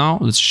know, for now,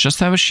 let's just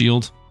have a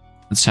shield.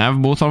 Let's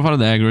have both of our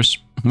daggers.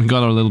 We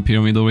got our little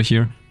pyramid over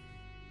here.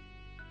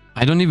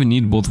 I don't even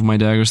need both of my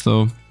daggers,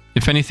 though.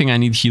 If anything, I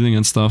need healing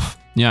and stuff.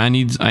 Yeah, I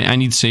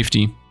need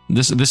safety.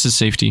 This is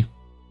safety.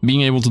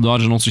 Being able to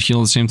dodge and also heal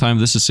at the same time,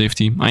 this is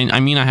safety. I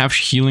mean, I have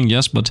healing,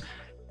 yes, but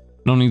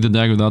I don't need the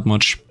dagger that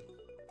much.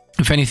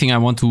 If anything, I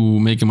want to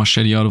make a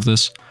machete out of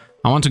this.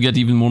 I want to get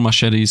even more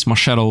machetes.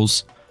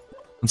 Machetos.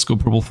 Let's go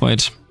purple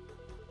fight.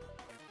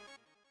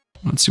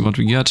 Let's see what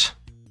we get.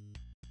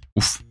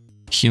 Oof.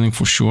 Healing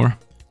for sure.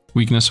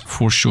 Weakness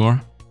for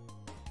sure.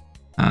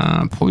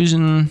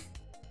 Poison.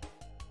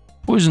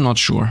 Poison, not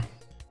sure.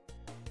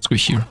 Let's go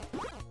here.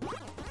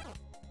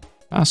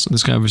 Pass.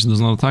 This guy obviously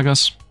does not attack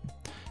us.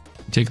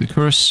 We take the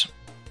curse.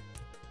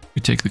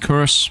 We take the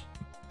curse.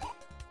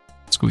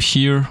 Let's go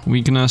here.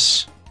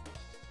 Weakness.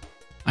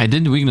 I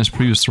did weakness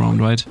previous round,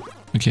 right?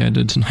 Okay, I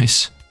did.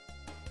 Nice.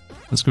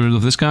 Let's get rid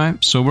of this guy.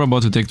 So we're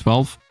about to take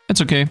 12.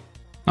 It's okay.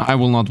 I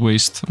will not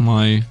waste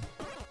my...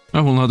 I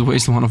will not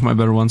waste one of my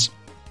better ones.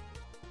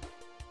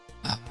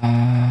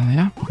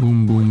 Yeah.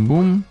 Boom, boom,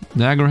 boom.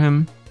 Dagger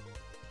him.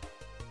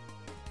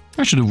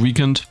 I should have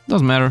weakened.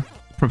 Doesn't matter.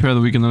 Prepare the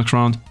weaken next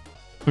round.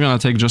 We're gonna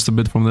take just a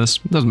bit from this.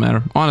 Doesn't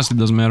matter. Honestly,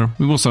 doesn't matter.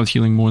 We will start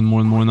healing more and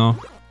more and more now.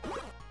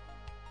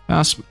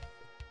 Pass.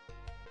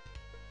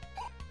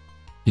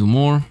 Heal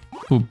more.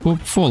 Boop, boop,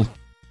 full.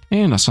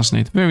 And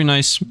assassinate. Very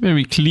nice.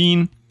 Very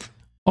clean.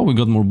 Oh, we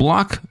got more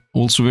block.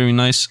 Also very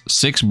nice.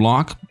 6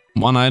 block.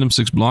 1 item,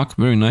 6 block.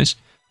 Very nice.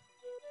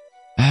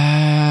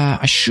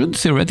 I should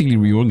theoretically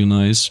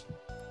reorganize.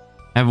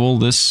 Have all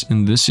this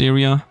in this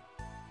area.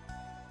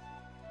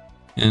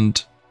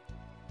 And...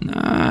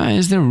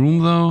 is there room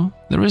though?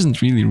 There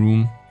isn't really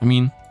room. I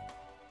mean,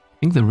 I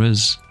think there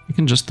is. We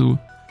can just do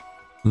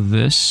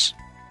this.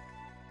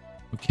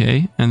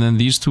 Okay, and then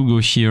these two go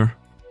here.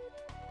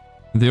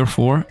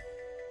 Therefore,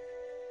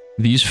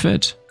 these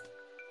fit.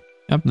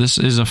 Yep, this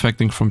is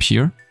affecting from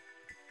here.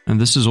 And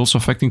this is also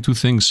affecting 2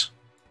 things.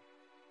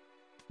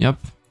 Yep.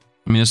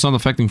 I I mean, it's not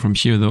affecting from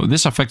here, though.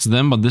 This affects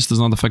them, but this does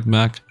not affect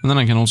back. And then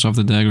I can also have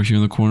the dagger here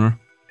in the corner.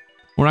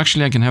 Or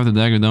actually, I can have the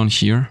dagger down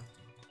here.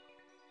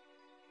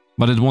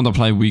 But it won't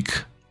apply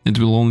weak. It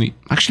will only...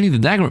 Actually, the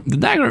dagger,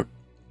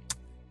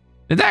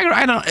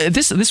 I don't...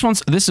 This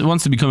wants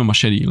to become a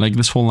machete. Like,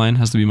 this whole line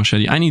has to be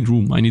machete. I need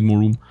room. I need more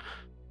room.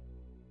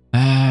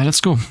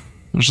 Let's go.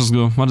 Let's just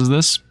go. What is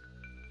this?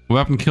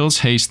 Weapon kills,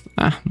 haste.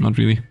 Not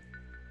really.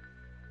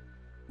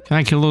 Can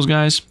I kill those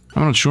guys?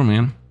 I'm not sure,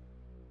 man.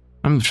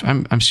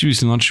 I'm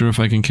seriously not sure if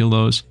I can kill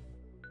those.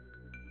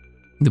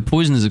 The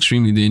poison is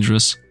extremely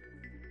dangerous.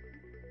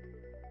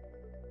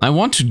 I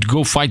want to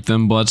go fight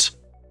them, but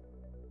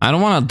I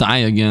don't want to die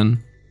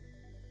again.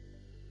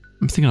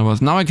 I'm thinking about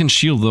it. Now I can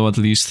shield though, at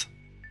least.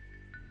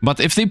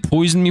 But if they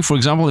poison me, for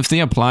example, if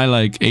they apply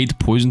like 8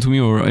 poison to me,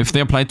 or if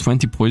they apply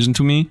 20 poison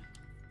to me,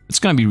 it's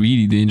gonna be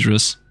really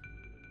dangerous.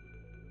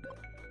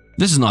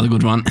 This is not a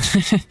good run.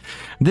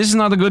 This is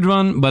not a good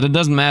run, but it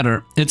doesn't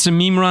matter. It's a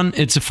meme run,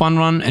 it's a fun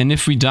run, and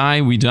if we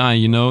die, we die,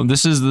 you know?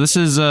 This is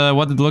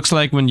what it looks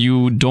like when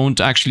you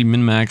don't actually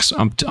min-max,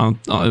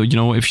 you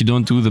know, if you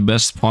don't do the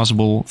best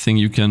possible thing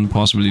you can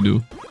possibly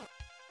do.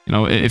 You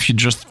know, if you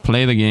just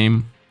play the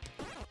game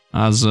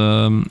as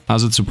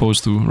it's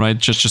supposed to, right?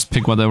 Just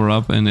pick whatever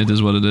up and it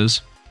is what it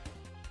is.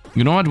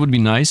 You know what would be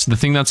nice? The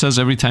thing that says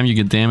every time you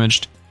get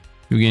damaged,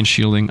 you gain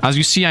shielding. As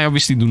you see, I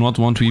obviously do not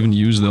want to even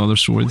use the other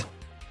sword.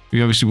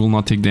 We obviously will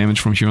not take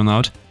damage from here on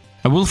out.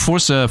 I will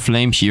force a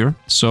flame here,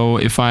 so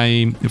if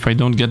I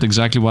don't get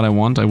exactly what I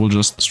want, I will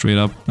just straight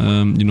up,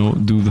 you know,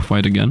 do the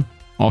fight again.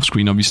 Off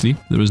screen, obviously.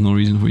 There is no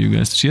reason for you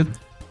guys to see it.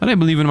 But I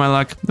believe in my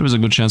luck. There is a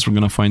good chance we're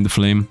gonna find the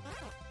flame.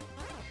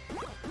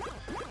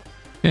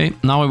 Okay,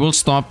 now I will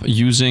stop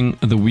using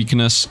the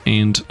weakness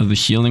and the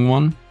healing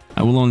one.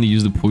 I will only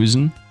use the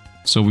poison,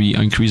 so we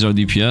increase our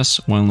DPS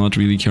while not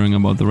really caring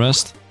about the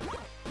rest.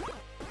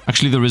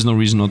 Actually, there is no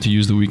reason not to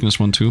use the weakness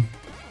one too.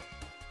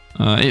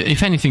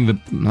 If anything,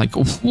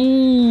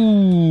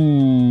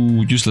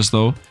 useless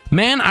though.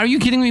 Man, are you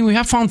kidding me? We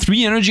have found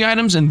 3 energy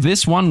items in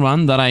this one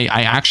run that I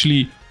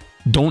actually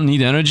don't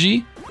need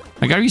energy?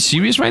 Like, are you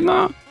serious right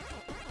now?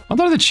 What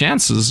are the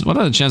chances? What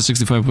are the chances?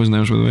 65 poison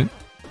damage, by the way.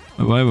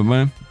 Bye-bye,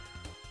 bye-bye.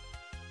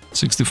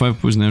 65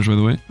 poison damage, by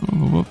the way.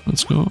 Oh,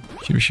 let's go.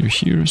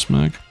 Here,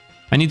 smack.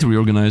 I need to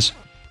reorganize.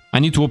 I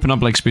need to open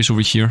up, like, space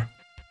over here.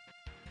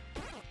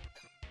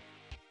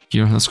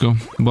 Here, let's go.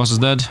 The boss is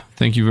dead.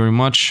 Thank you very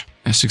much.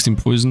 16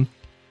 poison.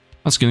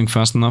 That's getting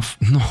fast enough.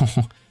 No.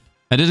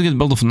 I did get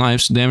Belt of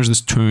Knives. Damage this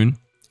turn.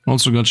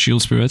 Also got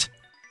Shield Spirit.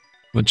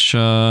 Which,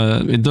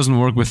 it doesn't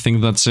work with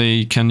things that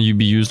say, can you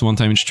be used 1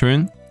 time each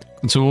turn.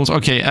 Tools.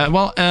 Okay,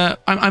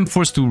 I'm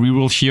forced to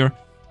reroll here.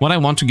 What I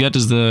want to get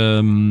is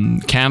the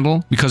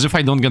candle. Because if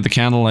I don't get the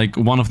candle, like,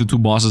 one of the 2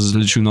 bosses is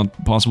literally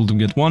not possible to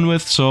get one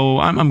with. So,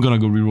 I'm gonna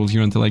go reroll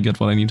here until I get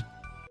what I need.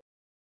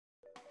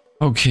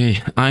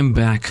 Okay, I'm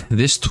back.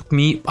 This took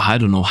me, I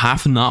don't know,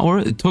 half an hour?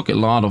 It took a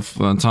lot of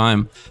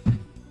time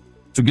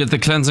to get the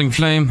Cleansing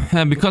Flame,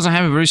 because I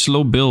have a very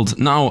slow build.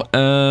 Now,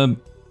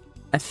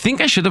 I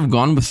think I should have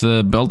gone with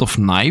the Belt of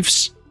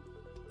Knives.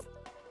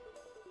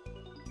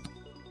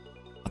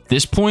 At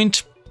this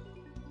point,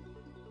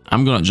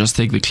 I'm gonna just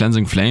take the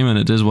Cleansing Flame and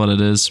it is what it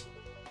is.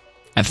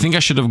 I think I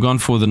should have gone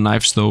for the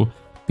knives though,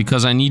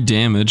 because I need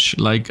damage.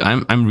 Like,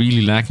 I'm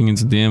really lacking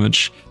into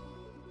damage.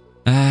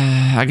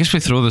 I guess we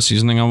throw the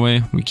seasoning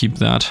away. We keep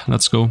that.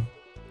 Let's go.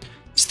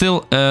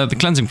 Still, the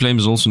Cleansing Flame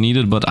is also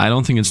needed, but I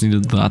don't think it's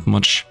needed that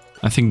much.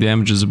 I think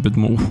damage is a bit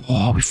more...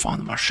 Oh, we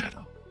found a machete.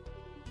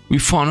 We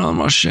found a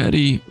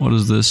machete. What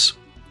is this?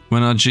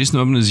 When a adjacent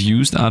weapon is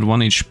used, add 1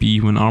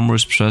 HP. When armor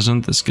is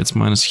present, this gets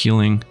minus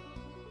healing.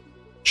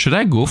 Should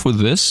I go for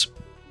this?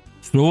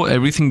 Throw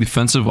everything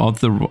defensive out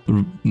the...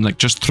 Like,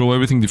 just throw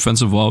everything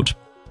defensive out.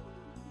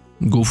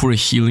 Go for a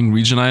healing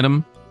region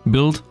item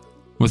build.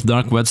 With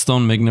Dark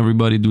Whetstone, making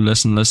everybody do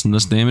less and less and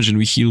less damage, and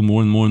we heal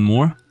more and more and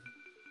more.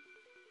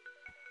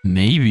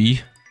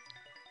 Maybe.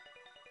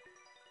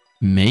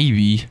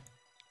 Maybe.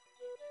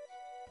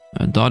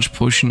 A dodge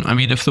potion. I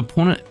mean, if the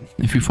opponent...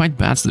 If we fight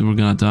bats, then we're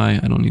gonna die.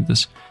 I don't need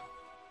this.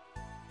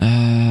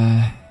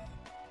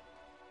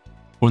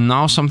 For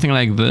now, something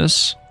like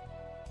this.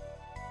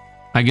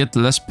 I get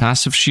less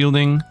passive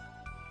shielding.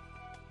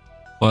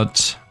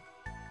 But...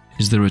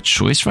 Is there a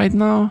choice right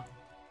now?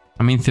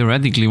 I mean,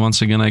 theoretically,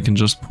 once again, I can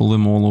just pull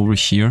them all over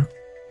here.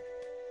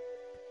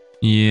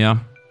 Yeah.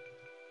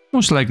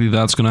 Most likely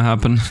that's gonna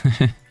happen.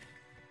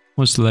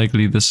 Most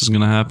likely this is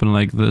gonna happen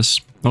like this.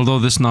 Although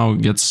this now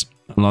gets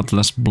a lot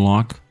less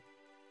block.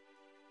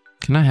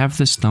 Can I have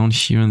this down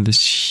here and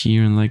this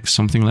here and like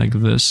something like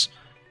this?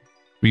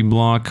 3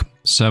 block,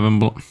 7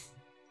 block.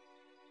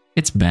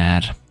 It's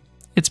bad.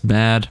 It's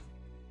bad.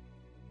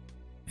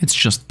 It's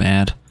just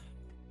bad.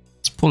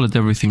 Let's pull it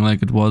everything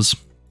like it was.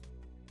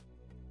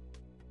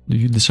 Do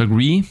you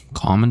disagree?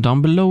 Comment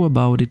down below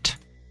about it.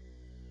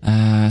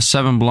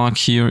 7 block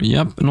here,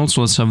 yep, and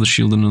also let's have the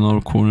shield in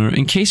another corner,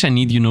 in case I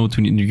need, you know,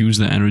 to use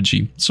the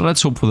energy. So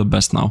let's hope for the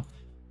best now.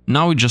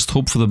 Now we just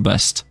hope for the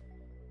best.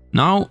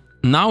 Now,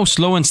 Now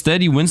slow and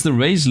steady wins the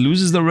race,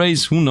 loses the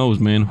race. Who knows,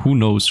 man? Who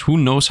knows? Who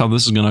knows how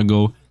this is gonna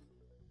go?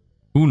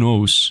 Who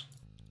knows?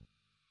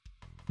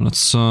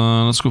 Let's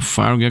go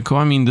Fire Gecko.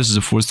 I mean, this is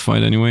a forced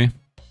fight anyway.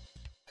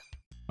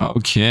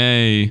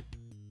 Okay.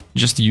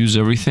 Just use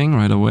everything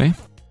right away.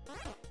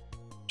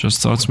 Just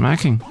start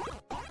smacking.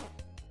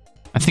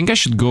 I think I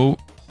should go...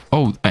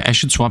 Oh, I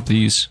should swap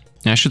these.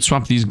 Yeah, I should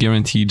swap these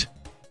guaranteed.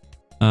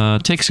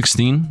 Take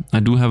 16. I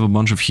do have a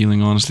bunch of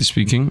healing, honestly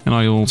speaking. And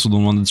I also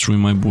don't want to destroy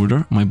my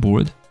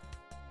board.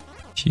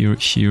 Here,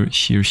 here,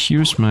 here,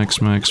 here. Smack,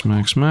 smack,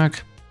 smack,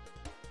 smack.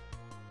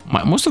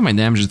 Most of my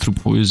damage is through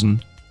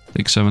poison.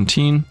 Take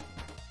 17.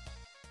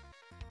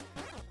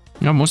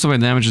 Yeah, most of my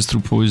damage is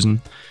through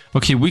poison.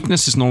 Okay,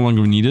 weakness is no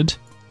longer needed.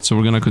 So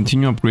we're gonna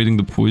continue upgrading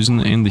the poison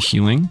and the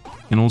healing.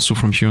 And also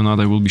from here on out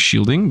I will be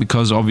shielding,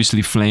 because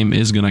obviously flame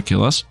is gonna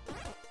kill us.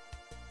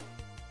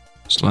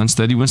 Slow and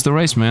steady wins the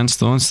race, man.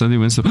 Slow and steady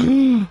wins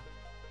the...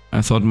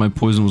 I thought my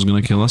poison was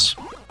gonna kill us.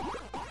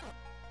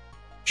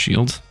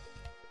 Shield.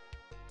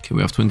 Okay,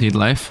 we have 28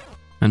 life.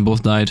 And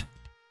both died.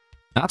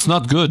 That's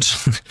not good.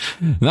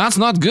 That's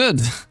not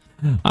good.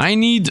 I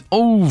need...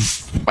 Oh,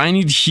 I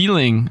need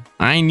healing.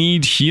 I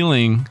need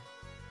healing.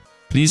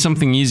 Please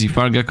something easy.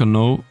 Fire Gecko,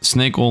 no.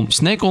 Snake Olm.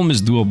 Snake Olm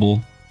is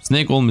doable.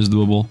 Snake Olm is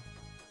doable.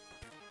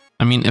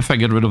 I mean, if I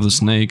get rid of the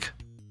snake.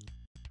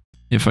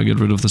 If I get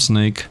rid of the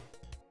snake.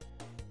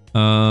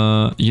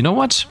 You know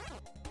what?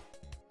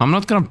 I'm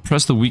not gonna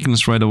press the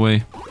weakness right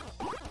away.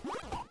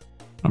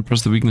 I'll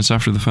press the weakness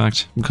after the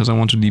fact. Because I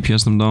want to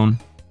DPS them down.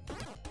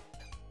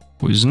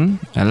 Poison.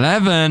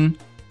 11!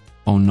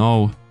 Oh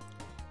no.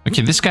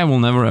 Okay, this guy will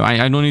never...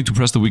 I don't need to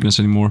press the weakness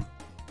anymore.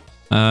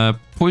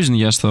 Poison,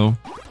 yes, though.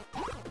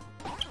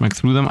 Smack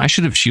through them. I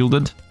should have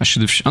shielded. I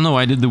should have... Oh no,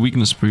 I did the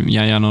weakness.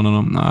 Yeah,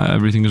 no.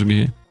 Everything is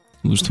okay.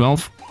 Lose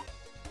 12.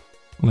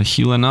 Will I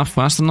heal enough?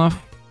 Fast enough?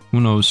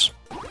 Who knows?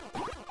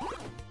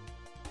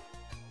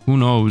 Who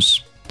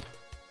knows?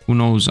 Who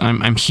knows?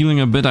 I'm healing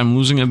a bit. I'm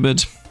losing a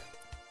bit.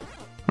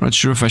 I'm not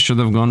sure if I should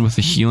have gone with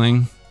the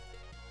healing.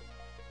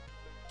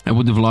 I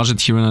would have lodged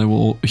it here and I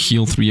will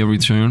heal 3 every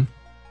turn.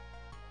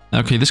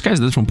 Okay, this guy's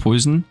dead from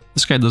poison.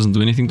 This guy doesn't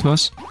do anything to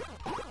us.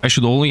 I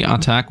should only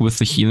attack with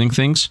the healing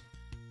things.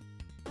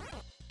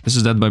 This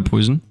is dead by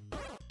poison.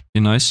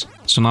 Okay, nice.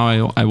 So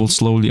now I will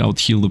slowly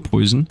out-heal the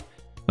poison.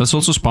 Let's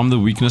also spam the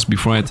weakness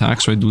before I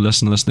attack, so I do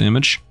less and less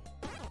damage.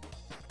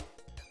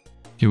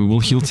 Okay, we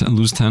will heal and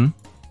lose 10.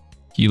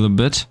 Heal a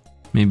bit.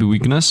 Maybe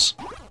weakness.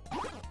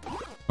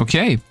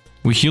 Okay,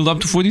 we healed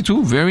up to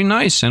 42. Very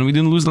nice. And we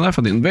didn't lose the life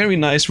at the end. Very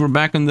nice. We're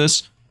back on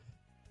this.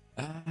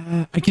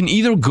 I can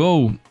either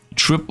go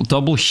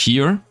double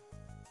here,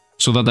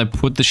 so that I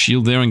put the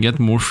shield there and get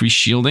more free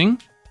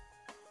shielding.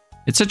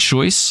 It's a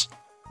choice.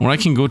 Or I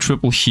can go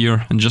triple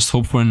here and just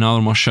hope for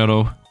another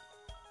Machado.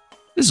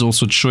 This is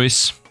also a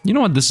choice. You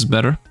know what? This is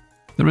better.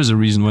 There is a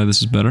reason why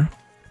this is better.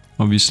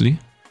 Obviously.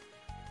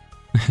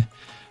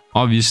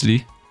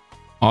 Obviously.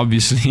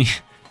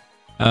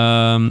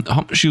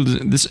 Shield,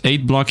 this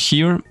 8 block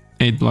here.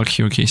 8 block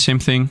here. Okay, same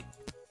thing.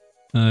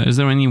 Is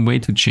there any way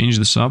to change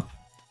this up?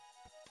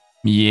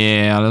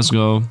 Yeah, let's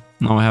go.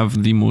 Now I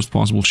have the most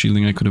possible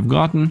shielding I could have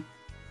gotten.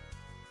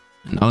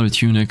 Another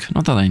tunic.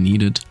 Not that I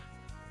need it.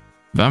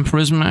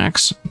 Vampirism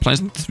max.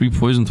 Applies 3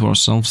 poison to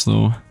ourselves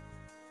though.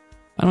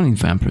 I don't need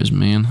vampirism,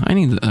 man. I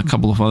need a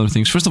couple of other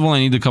things. First of all, I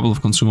need a couple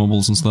of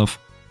consumables and stuff.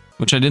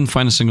 Which I didn't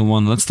find a single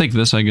one. Let's take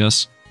this, I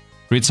guess.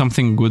 Create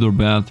something good or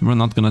bad. We're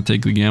not gonna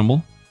take the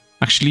gamble.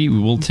 Actually, we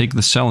will take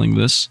the selling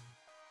this.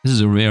 This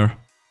is a rare.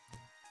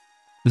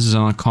 This is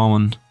an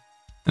uncommon.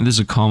 And this is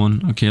a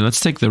common. Okay, let's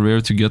take the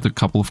rare to get a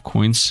couple of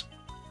coins.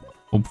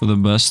 Hope for the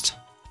best.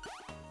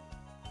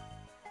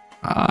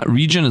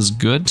 Regen is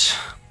good.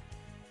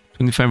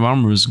 25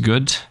 armor is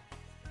good.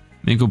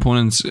 Make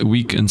opponents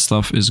weak and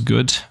stuff is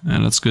good.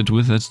 And let's get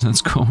with it.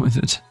 Let's go with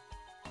it.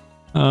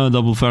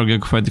 Double Fire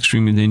Gecko fight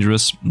extremely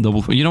dangerous.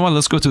 You know what?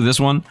 Let's go to this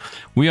one.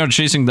 We are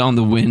chasing down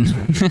the win.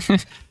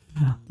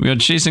 We are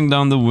chasing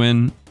down the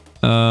win.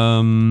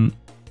 I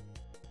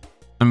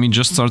mean,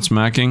 just start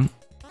smacking.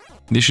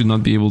 They should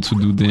not be able to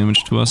do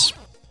damage to us.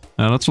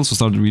 Let's also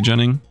start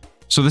regenning.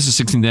 So this is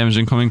 16 damage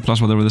incoming,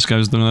 plus whatever this guy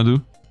is gonna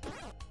do.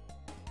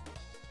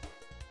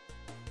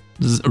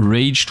 This is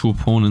rage to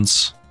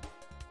opponents.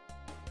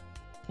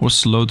 Or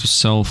slow to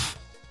self.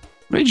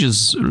 Rage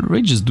is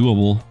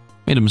doable.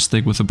 Made a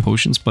mistake with the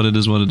potions, but it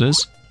is what it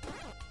is.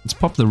 Let's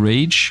pop the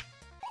rage.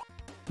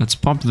 Let's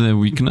pop the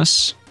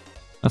weakness.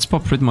 Let's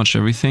pop pretty much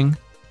everything.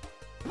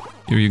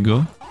 Here you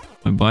go.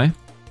 Bye-bye.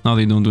 Now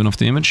they don't do enough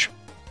damage.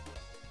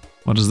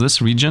 What is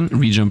this? Regen?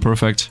 Regen,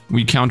 perfect.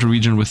 We counter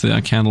regen with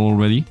the candle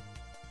already.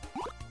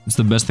 It's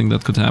the best thing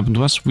that could happen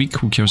to us. Weak,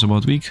 who cares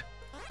about weak?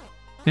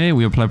 Okay,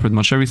 we apply pretty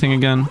much everything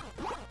again.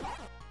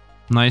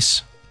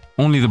 Nice.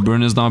 Only the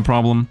burn is now a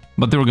problem,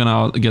 but they were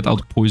gonna get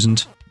out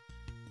poisoned.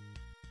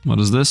 What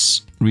is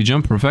this?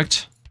 Regen,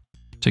 perfect.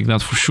 Take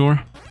that for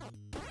sure.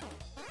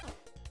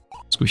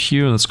 Let's go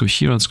here, let's go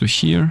here, let's go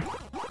here.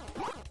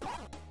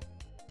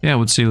 Yeah, I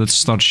would say let's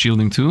start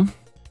shielding too.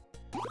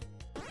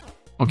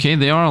 Okay,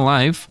 they are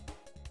alive.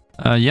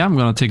 Yeah, I'm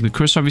gonna take the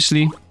curse,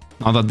 obviously.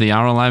 Now that they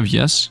are alive,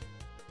 yes.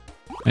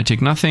 I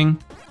take nothing.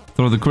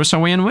 Throw the curse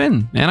away and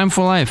win. And I'm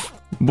full life.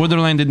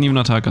 Borderline didn't even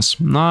attack us.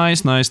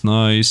 Nice, nice,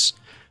 nice.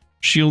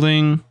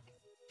 Shielding.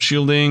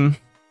 Shielding.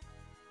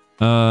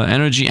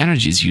 Energy.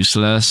 Energy is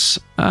useless.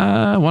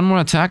 One more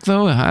attack,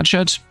 though. A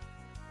hatchet.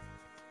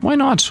 Why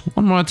not?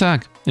 One more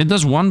attack. It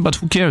does one, but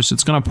who cares?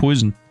 It's gonna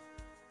poison.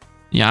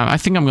 Yeah, I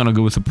think I'm gonna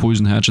go with the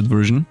poison hatchet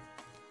version.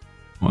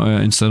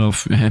 Instead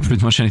of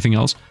pretty much anything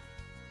else.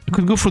 I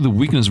could go for the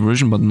weakness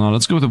version, but no,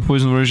 let's go with the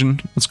poison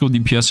version. Let's go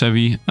DPS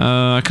heavy.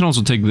 I can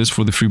also take this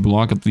for the free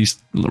block, at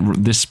least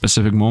this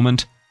specific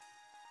moment.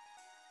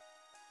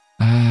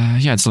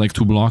 Yeah, it's like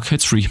 2 block.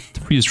 It's free.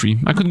 3 is free.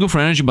 I could go for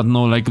energy, but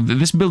no, like,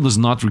 this build does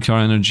not require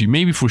energy.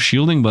 Maybe for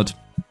shielding, but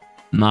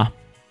nah.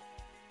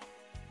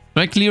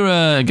 But I clear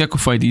a Gecko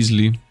fight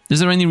easily. Is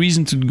there any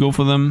reason to go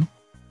for them?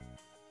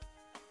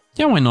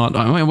 Yeah, why not?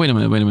 Wait a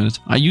minute.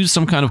 I used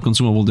some kind of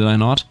consumable, did I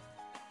not?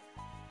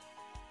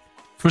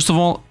 First of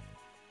all,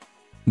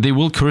 they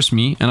will curse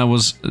me, and I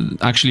was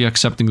actually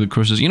accepting the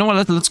curses. You know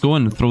what, let's go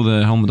and throw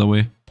the helmet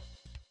away.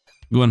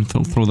 Go and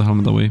throw the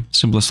helmet away.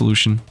 Simplest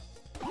solution.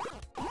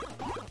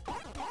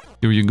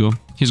 Here you go.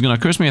 He's gonna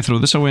curse me, I throw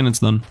this away and it's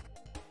done.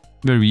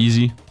 Very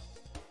easy.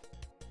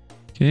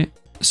 Okay,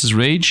 this is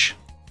rage.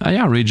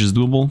 Yeah, rage is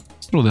doable.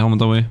 Let's throw the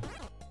helmet away.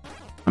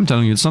 I'm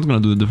telling you, it's not gonna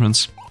do the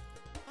difference.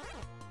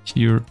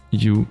 Here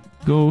you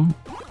go.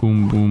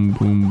 Boom, boom,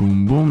 boom,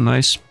 boom, boom.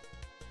 Nice.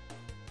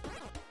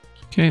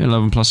 Okay,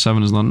 11 plus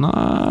 7 is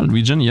not...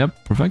 regen,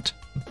 yep, perfect.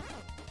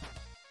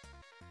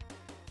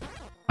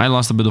 I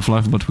lost a bit of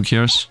life, but who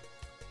cares?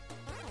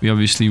 We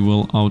obviously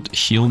will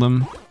out-heal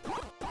them.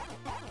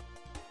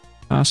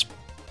 Pass.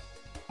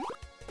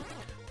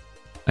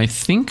 I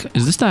think...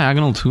 Is this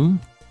diagonal too?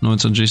 No,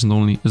 it's adjacent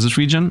only. Is this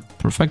regen?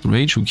 Perfect.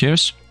 Rage, who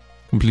cares?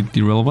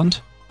 Completely irrelevant.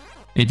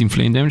 18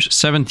 flame damage.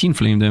 17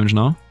 flame damage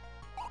now.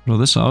 Draw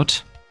this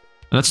out.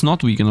 Let's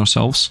not weaken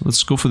ourselves.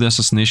 Let's go for the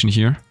assassination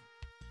here.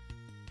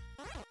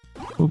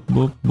 Boop,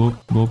 boop, boop,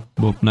 boop,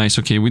 boop. Nice,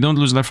 okay. We don't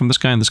lose life from this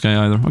guy and this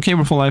guy either. Okay,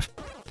 we're full life.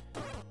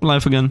 Full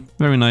life again.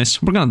 Very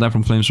nice. We're gonna die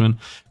from flames soon.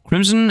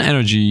 Crimson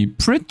energy.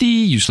 Pretty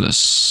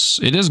useless.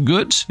 It is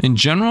good in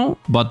general,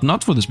 but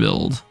not for this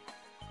build.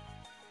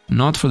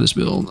 Not for this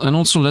build. And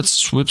also, let's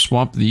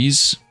swap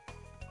these.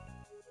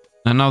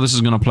 And now this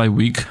is gonna apply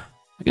weak.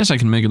 I guess I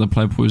can make it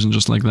apply poison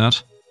just like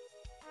that.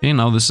 Okay,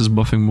 now this is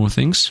buffing more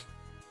things.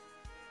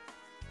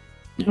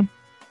 Yeah.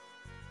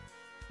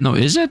 No,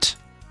 is it?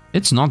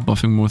 It's not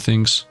buffing more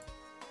things.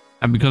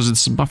 Because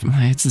it's buffing...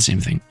 It's the same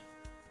thing.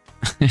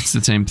 It's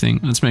the same thing.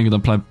 Let's make it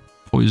apply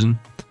poison.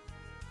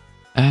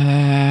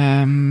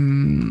 Yeah,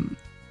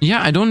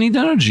 I don't need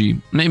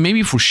energy.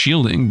 Maybe for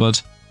shielding,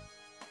 but...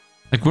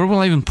 Like, where will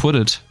I even put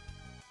it?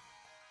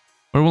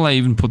 Where will I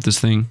even put this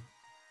thing?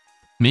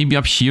 Maybe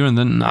up here and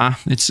then... Nah,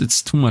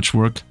 it's too much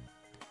work.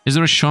 Is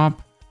there a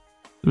shop?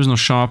 There's no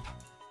shop.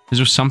 Is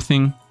there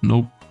something?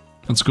 Nope.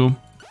 Let's go.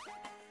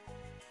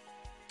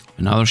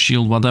 Another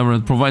shield, whatever.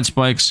 It provides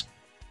spikes.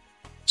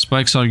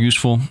 Spikes are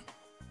useful.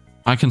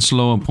 I can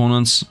slow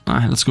opponents.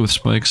 Let's go with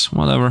spikes.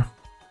 Whatever.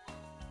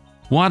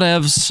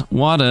 Whatevs.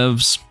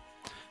 Whatevs.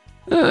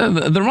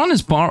 The run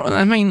is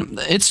I mean,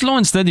 it's slow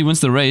and steady wins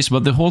the race,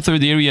 but the whole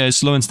third area is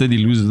slow and steady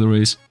loses the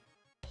race.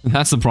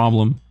 That's the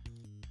problem.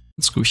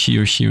 Let's go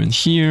here, here, and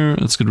here.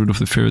 Let's get rid of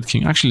the Ferret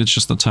King. Actually, let's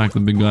just attack the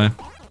big guy.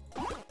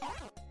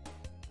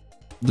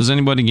 Does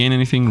anybody gain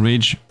anything?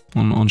 Rage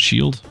on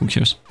shield? Who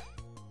cares?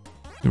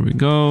 Here we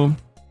go.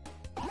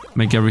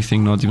 Make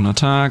everything not even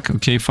attack.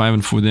 Okay, 5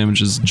 and 4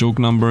 damage is joke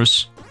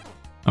numbers.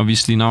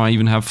 Obviously, now I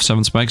even have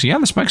 7 spikes. Yeah,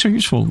 the spikes are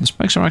useful. The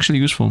spikes are actually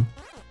useful.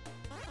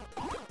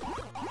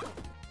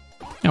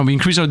 Yeah, we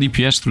increase our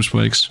DPS through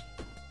spikes.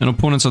 And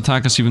opponents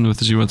attack us even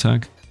with 0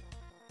 attack.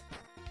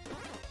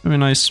 Very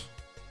nice.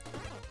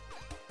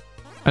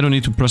 I don't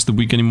need to press the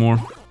weak anymore.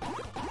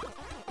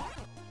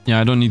 Yeah,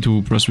 I don't need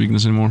to press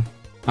weakness anymore.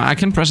 I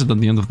can press it at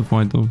the end of the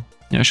fight though.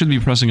 Yeah, I should be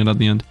pressing it at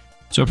the end.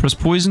 So I press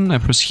poison, I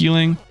press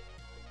healing,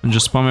 and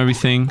just spam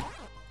everything.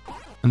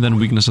 And then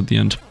weakness at the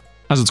end.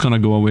 As it's gonna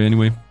go away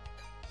anyway.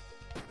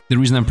 The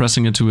reason I'm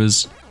pressing it too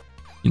is,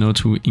 you know,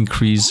 to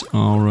increase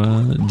our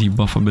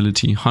debuff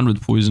ability.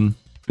 100 poison.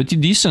 Pretty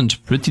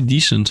decent, pretty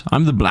decent.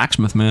 I'm the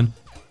blacksmith, man.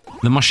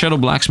 The Master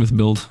Blacksmith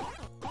build.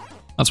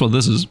 That's what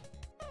this is.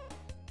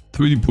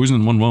 3D poison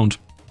in 1 round.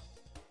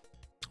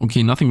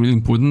 Okay, nothing really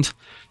important.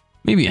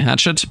 Maybe a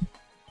hatchet.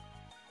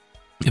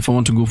 If I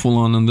want to go full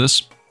on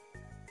this.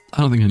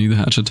 I don't think I need a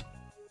hatchet.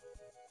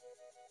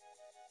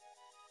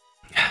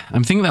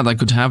 I'm thinking that I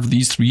could have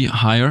these 3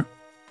 higher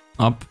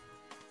up.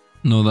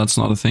 No, that's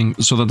not a thing.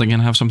 So that I can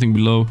have something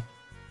below.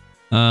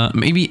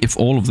 Maybe if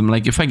all of them,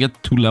 like if I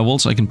get 2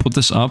 levels, I can put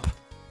this up.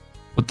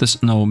 Put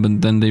this, no,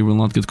 but then they will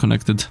not get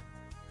connected.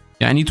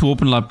 Yeah, I need to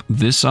open up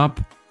this up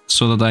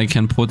so that I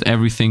can put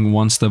everything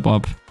 1 step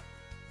up.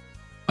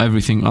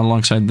 Everything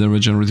alongside the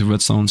regenerative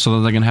redstone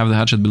so that I can have the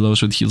hatchet below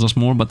so it heals us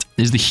more. But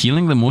is the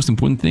healing the most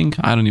important thing?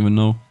 I don't even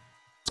know.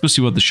 Let's go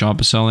see what the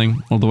shop is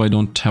selling, although I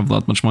don't have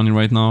that much money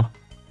right now.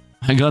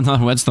 I got that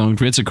redstone,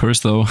 creates a curse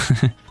though.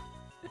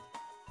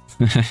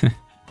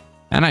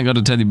 And I got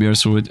a teddy bear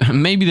sword.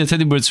 Maybe the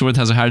teddy bear sword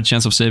has a higher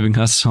chance of saving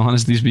us,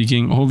 honestly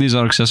speaking. All these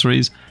are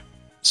accessories.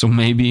 So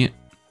maybe.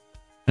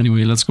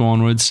 Anyway, let's go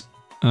onwards.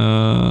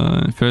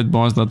 Ferret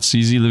boss, that's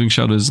easy. Living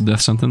Shadow is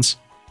death sentence.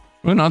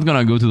 We're not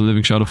gonna go to the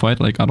Living Shadow fight,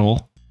 like, at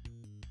all.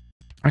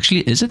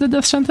 Actually, is it a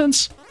death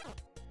sentence?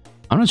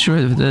 I'm not sure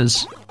if it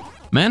is.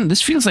 Man,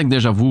 this feels like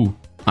deja vu.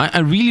 I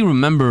really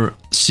remember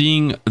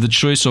seeing the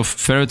choice of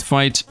Ferret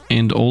fight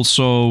and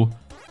also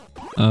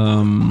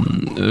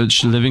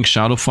Living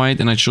Shadow fight,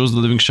 and I chose the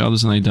Living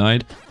Shadows and I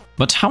died.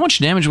 But how much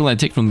damage will I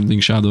take from the Living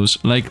Shadows?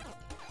 Like,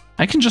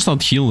 I can just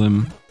out-heal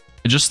them.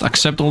 I just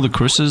accept all the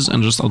curses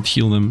and just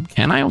out-heal them.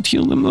 Can I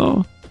out-heal them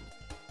though?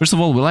 First of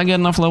all, will I get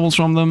enough levels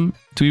from them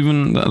to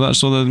even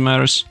so that it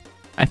matters?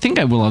 I think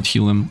I will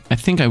out-heal them. I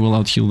think I will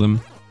out-heal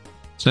them.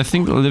 So I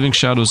think Living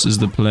Shadows is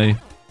the play.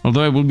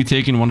 Although I will be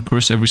taking one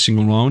curse every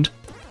single round.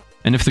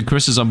 And if the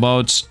curse is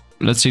about,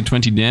 let's say,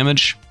 20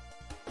 damage,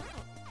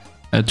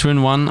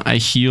 turn 1 I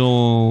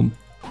heal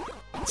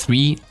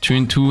 3,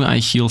 turn 2 I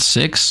heal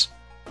 6,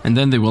 and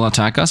then they will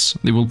attack us.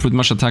 They will pretty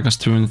much attack us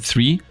turn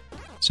 3.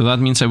 So that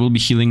means I will be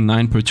healing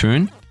 9 per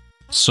turn.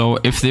 So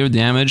if their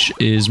damage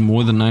is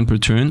more than 9 per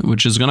turn,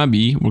 which is gonna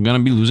be, we're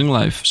gonna be losing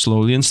life.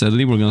 Slowly and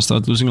steadily, we're gonna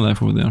start losing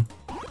life over there.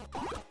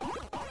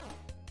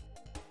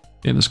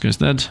 Okay, this guy's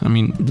dead. I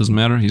mean, it doesn't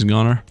matter, he's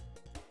goner.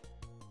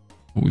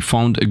 We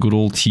found a good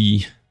old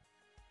T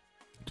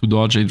to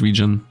dodge 8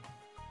 regen.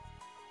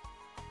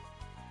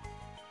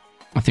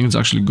 I think it's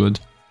actually good.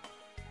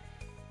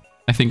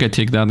 I think I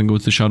take that and go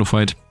to the Shadow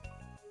fight.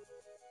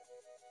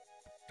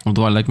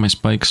 Although I like my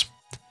spikes.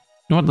 You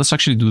know what, let's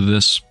actually do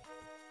this.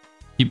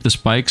 Keep the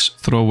spikes,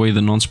 throw away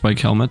the non-spike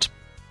helmet.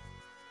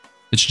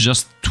 It's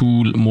just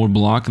 2 more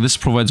block. This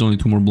provides only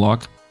 2 more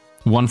block.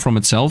 1 from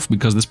itself,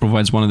 because this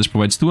provides 1 and this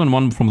provides 2, and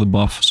 1 from the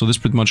buff. So this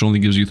pretty much only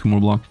gives you 2 more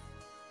block.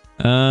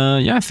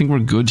 Yeah, I think we're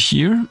good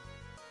here.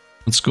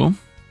 Let's go.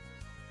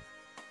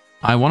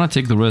 I want to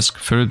take the risk.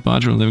 Ferret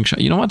Badger and Living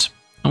Shadow. You know what?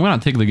 I'm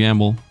gonna take the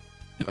gamble.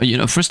 You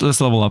know, first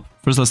let's level up.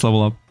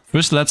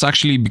 First let's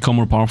actually become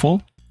more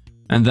powerful.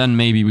 And then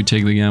maybe we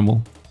take the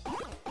gamble.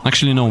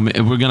 Actually, no,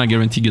 we're gonna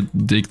guarantee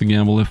take the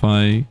gamble if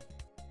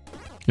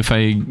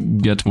I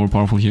get more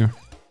powerful here.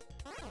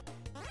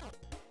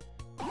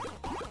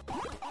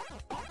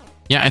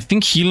 Yeah, I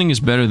think healing is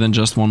better than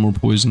just 1 more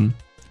poison.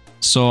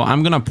 So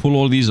I'm gonna pull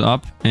all these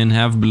up and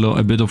have below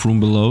a bit of room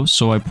below.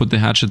 So I put the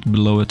hatchet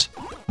below it,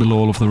 below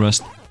all of the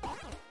rest.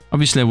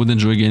 Obviously, I would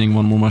enjoy gaining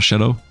 1 more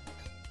shadow,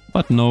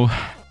 but no,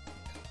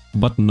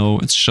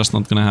 it's just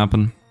not gonna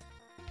happen.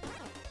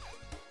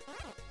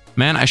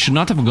 Man, I should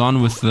not have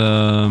gone with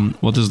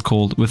what is it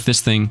called? With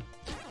this thing.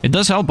 It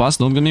does help us,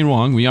 don't get me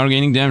wrong. We are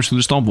gaining damage to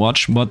the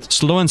stopwatch, but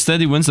slow and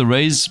steady wins the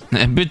race.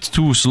 A bit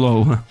too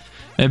slow.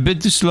 A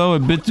bit too slow, a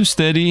bit too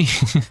steady.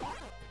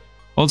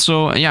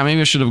 Also, yeah, maybe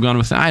I should have gone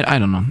with... I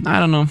don't know.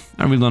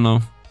 I really don't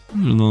know.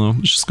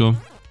 Let's just go.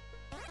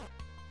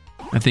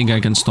 I think I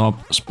can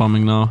stop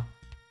spamming now.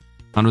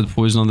 100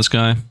 poison on this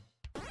guy.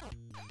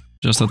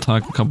 Just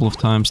attack a couple of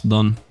times,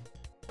 done.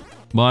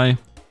 Bye.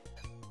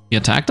 He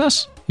attacked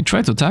us? He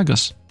tried to attack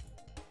us.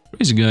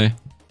 Crazy guy.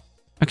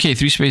 Okay,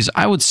 3 spaces.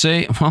 I would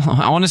say... Well,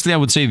 honestly, I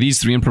would say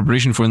these 3 in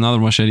preparation for another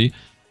machete.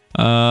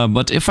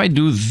 But if I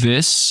do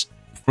this...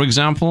 For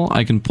example,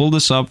 I can pull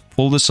this up,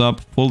 pull this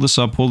up, pull this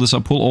up, pull this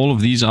up, pull all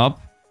of these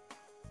up,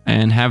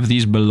 and have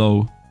these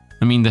below.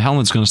 I mean, the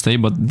helmet's gonna stay,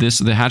 but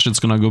the hatchet's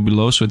gonna go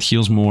below, so it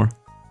heals more.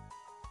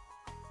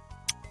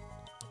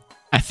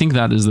 I think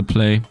that is the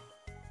play.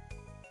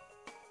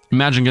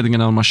 Imagine getting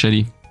another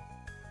machete.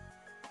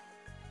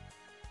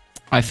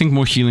 I think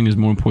more healing is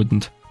more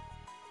important.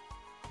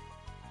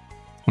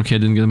 Okay, I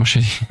didn't get a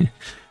machete.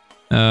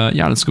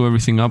 Yeah, let's go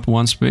everything up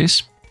 1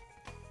 space.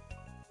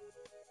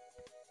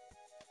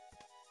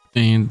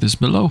 And this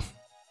below.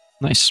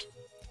 Nice.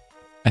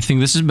 I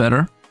think this is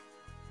better.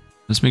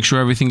 Let's make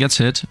sure everything gets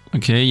hit.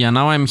 Okay, yeah,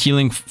 now I'm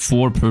healing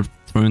 4 per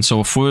turn.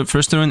 So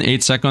first turn,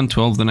 8 second,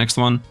 12 the next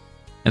one,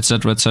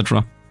 etc,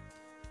 etc.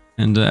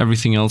 And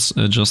everything else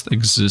just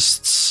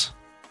exists.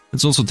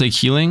 Let's also take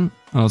healing.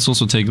 Let's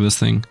also take this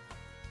thing.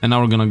 And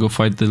now we're gonna go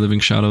fight the Living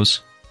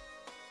Shadows.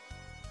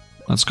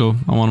 Let's go.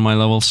 I'm on my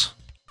levels.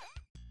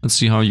 Let's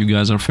see how you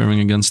guys are faring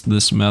against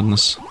this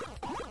madness.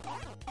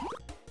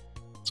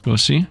 Let's go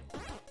see.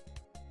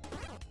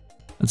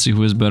 Let's see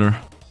who is better.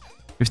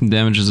 15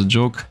 damage is a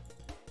joke.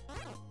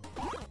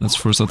 Let's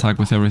first attack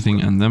with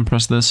everything and then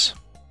press this.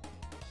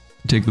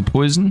 Take the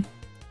poison.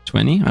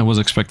 20. I was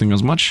expecting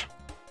as much.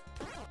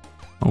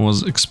 Oh,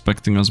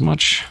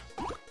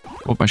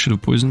 I should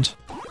have poisoned.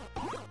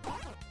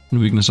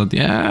 Weakness at the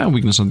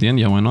end.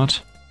 Yeah, why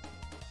not?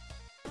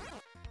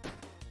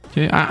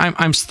 Okay,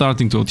 I'm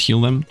starting to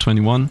out-heal them.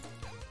 21.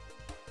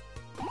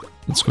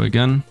 Let's go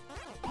again.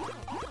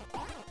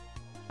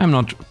 I'm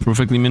not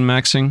perfectly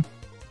min-maxing.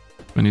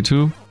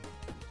 22.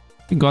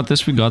 We got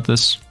this.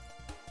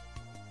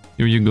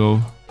 Here you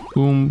go.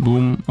 Boom,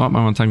 boom. Oh, I'm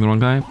attacking the wrong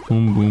guy.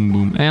 Boom, boom,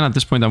 boom. And at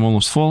this point, I'm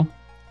almost full.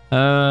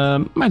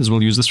 Might as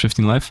well use this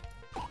 15 life.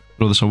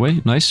 Throw this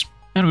away. Nice.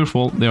 And we're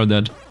full. They are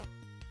dead.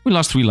 We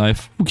lost 3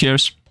 life. Who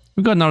cares?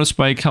 We got another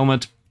spike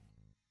helmet.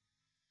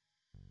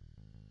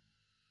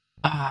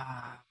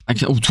 Oh,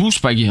 2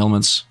 spiky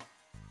helmets.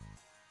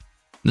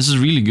 This is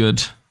really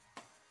good.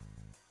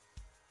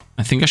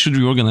 I think I should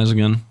reorganize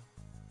again.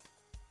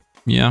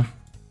 Yeah.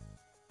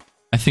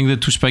 I think the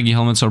 2 spiky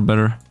helmets are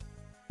better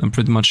than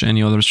pretty much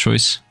any other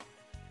choice.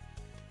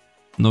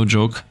 No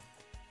joke.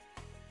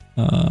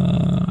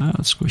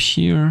 Let's go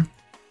here.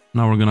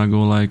 Now we're gonna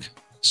go like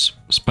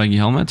spiky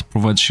helmet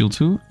provides shield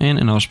 2, and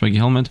another spiky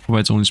helmet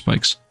provides only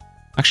spikes.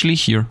 Actually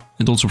here,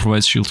 it also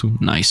provides shield 2.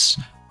 Nice.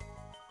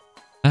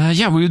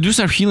 Yeah, we reduced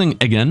our healing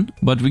again,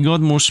 but we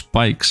got more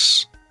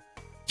spikes.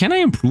 Can I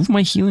improve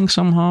my healing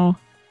somehow?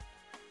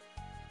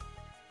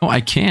 Oh, I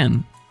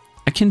can.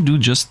 I can do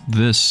just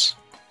this.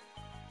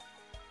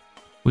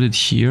 Put it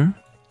here.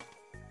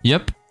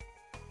 Yep.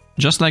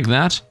 Just like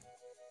that.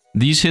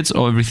 These hits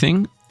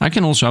everything. I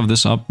can also have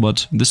this up,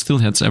 but this still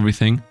hits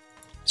everything.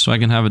 So I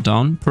can have it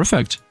down.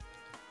 Perfect.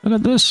 Look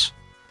at this.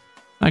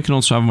 I can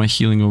also have my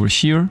healing over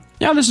here.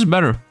 Yeah, this is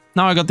better.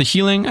 Now I got the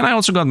healing, and I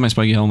also got my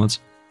spiky helmets.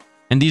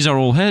 And these are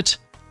all hit.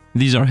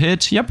 These are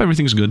hit. Yep,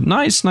 everything's good.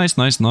 Nice, nice,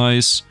 nice,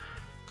 nice.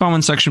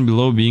 Comment section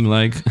below being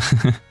like...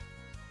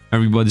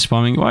 Everybody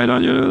spamming, why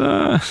don't you do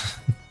that?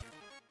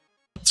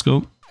 Let's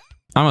go.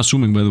 I'm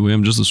assuming, by the way,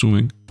 I'm just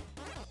assuming.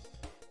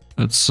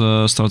 Let's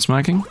start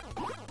smacking.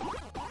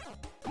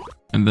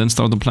 And then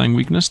start applying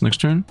weakness next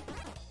turn.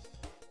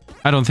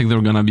 I don't think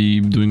they're gonna be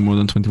doing more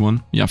than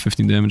 21. Yeah,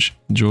 15 damage.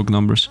 Joke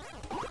numbers.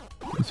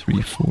 2,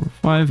 3, 4,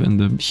 5, and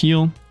the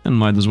heal. And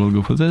might as well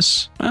go for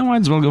this. I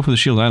might as well go for the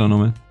shield, I don't know,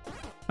 man.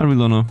 I really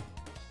don't know.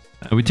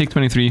 We take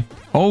 23.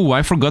 Oh,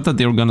 I forgot that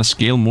they were gonna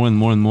scale more and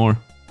more and more.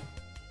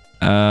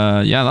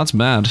 Yeah, that's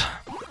bad.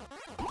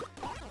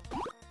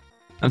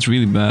 That's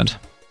really bad.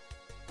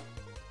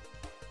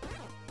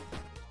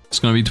 It's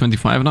gonna be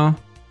 25 now.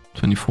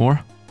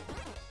 24.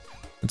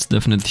 That's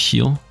definitely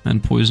heal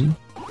and poison.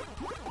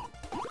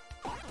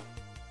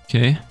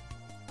 Okay.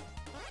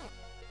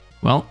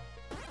 Well.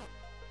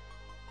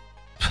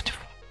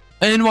 24.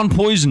 And 1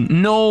 poison.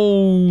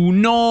 No,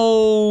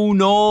 no,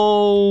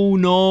 no,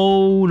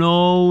 no,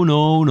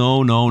 no,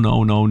 no, no, no,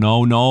 no, no,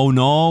 no, no,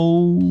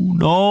 no,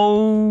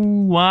 no.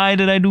 Why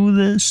did I do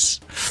this?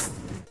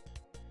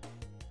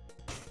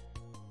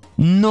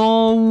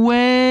 No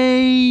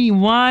way!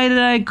 Why did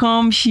I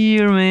come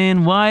here,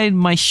 man? Why?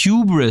 My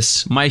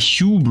hubris. My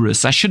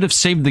hubris. I should have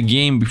saved the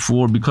game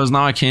before, because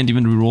now I can't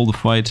even reroll the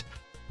fight.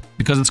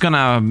 Because it's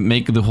gonna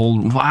make the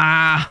whole...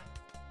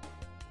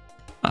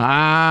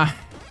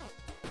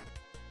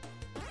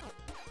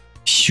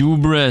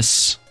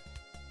 Hubris.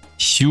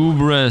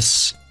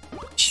 Hubris.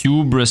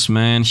 Hubris,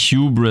 man.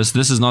 Hubris.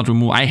 This is not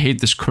removed. I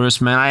hate this curse,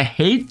 man. I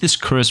hate this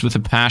curse with a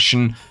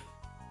passion.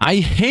 I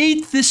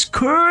hate this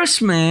curse,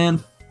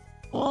 man.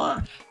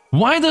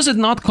 Why does it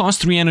not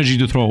cost 3 energy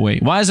to throw away?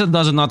 Why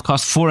does it not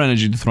cost 4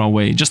 energy to throw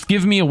away? Just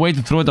give me a way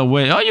to throw it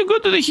away. Oh, you go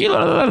to the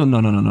healer.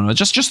 No, no, no, no.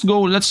 Just go.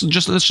 Let's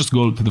just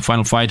go to the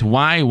final fight.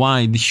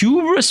 Why? The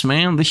hubris,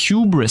 man. The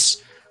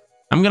hubris.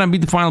 I'm gonna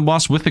beat the final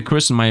boss with the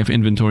curse in my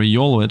inventory.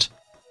 YOLO it.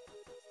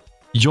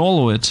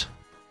 YOLO it.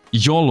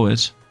 YOLO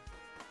it.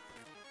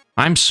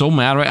 I'm so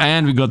mad, right?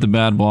 And we got the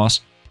bad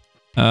boss.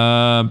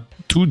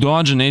 2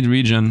 dodge and 8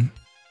 regen.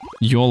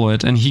 YOLO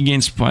it. And he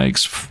gains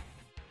spikes.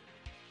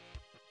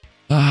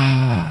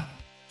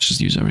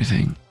 Just use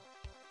everything.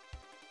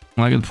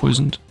 Will I get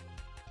poisoned?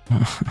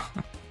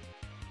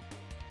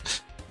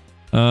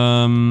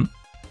 Well,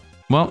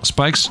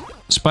 spikes.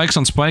 Spikes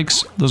on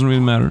spikes. Doesn't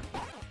really matter.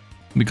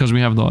 Because we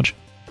have dodge.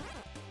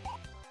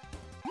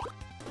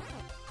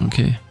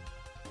 Okay.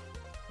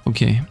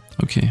 Okay.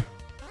 Okay.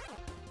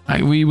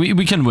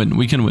 We can win.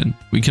 We can win.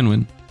 We can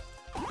win.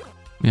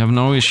 We have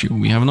no issue.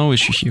 We have no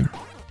issue here.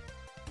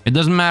 It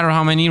doesn't matter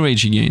how many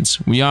rage he gains.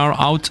 We are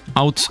out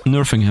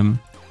nerfing him.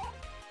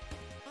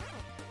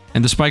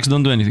 And the spikes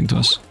don't do anything to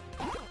us.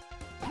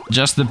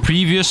 Just the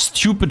previous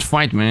stupid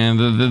fight, man.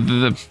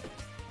 The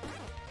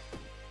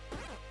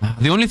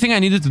only thing I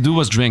needed to do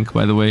was drink,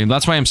 by the way.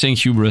 That's why I'm saying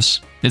hubris.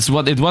 It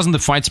wasn't the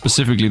fight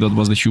specifically that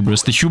was the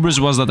hubris. The hubris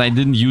was that I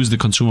didn't use the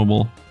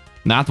consumable.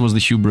 That was the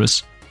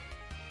hubris.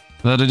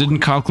 That I didn't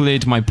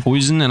calculate my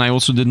poison, and I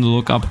also didn't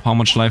look up how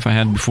much life I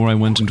had before I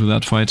went into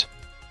that fight.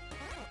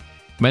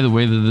 By the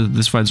way,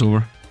 this fight's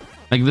over.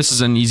 Like, this is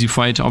an easy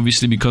fight,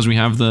 obviously, because we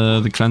have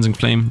the cleansing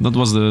flame. That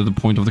was the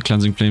point of the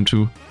cleansing flame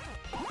too.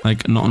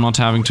 Like, not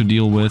having to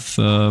deal with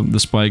the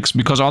spikes.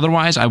 Because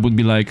otherwise, I would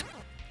be like,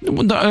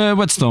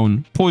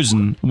 whetstone,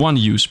 poison, 1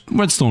 use.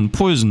 Whetstone,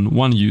 poison,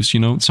 1 use, you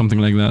know? Something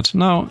like that.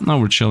 Now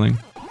we're chilling.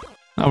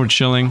 Now we're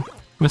chilling.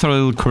 With our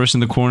little curse in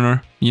the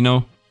corner, you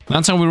know?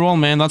 That's how we roll,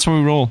 man. That's how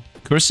we roll.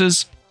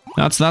 Curses?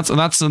 That's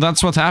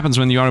what happens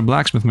when you are a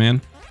blacksmith,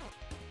 man.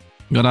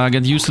 Gotta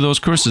get used to those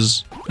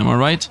curses. Am I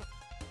right?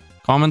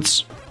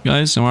 Comments,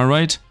 guys, am I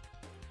right?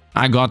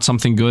 I got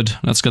something good.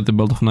 Let's get the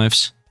belt of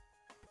knives.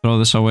 Throw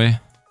this away.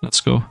 Let's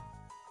go.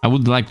 I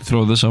would like to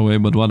throw this away,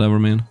 but whatever,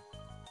 man.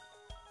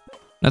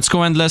 Let's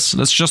go endless.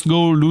 Let's just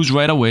go lose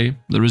right away.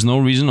 There is no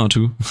reason not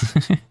to.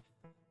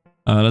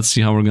 Let's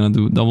see how we're gonna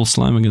do. Double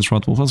slime against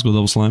Rotwolf. Let's go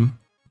double slime.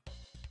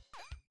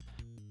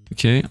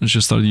 Okay, let's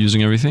just start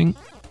using everything.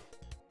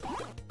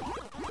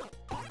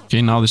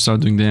 Okay, now they start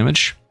doing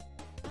damage.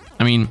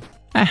 I mean,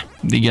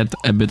 they get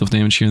a bit of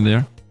damage here and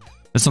there.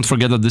 Let's not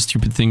forget that this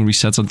stupid thing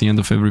resets at the end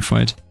of every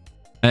fight.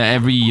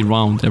 Every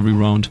round.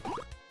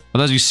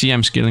 But as you see,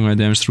 I'm scaling my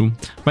damage through.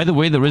 By the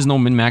way, there is no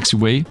min-maxy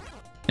way.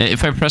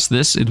 If I press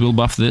this, it will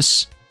buff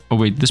this. Oh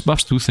wait, this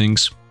buffs 2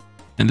 things.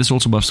 And this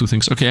also buffs 2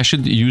 things. Okay, I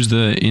should use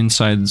the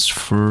insides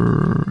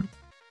for...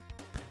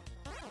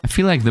 I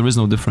feel like there is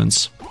no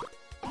difference.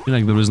 I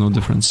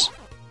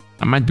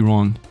might be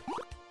wrong.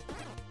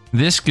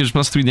 This gives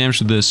plus 3 damage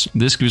to this.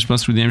 This gives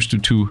plus 3 damage to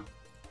 2.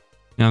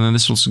 Yeah, and then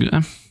this also...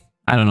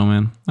 I don't know,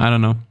 man. I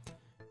don't know.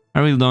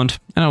 I really don't.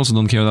 And I also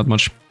don't care that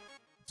much.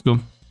 Let's go.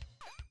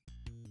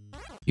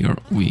 Here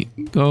we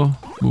go.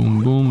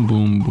 Boom, boom,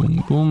 boom,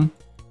 boom, boom.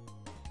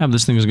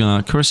 This thing is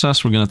gonna curse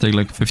us. We're gonna take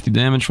like 50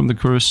 damage from the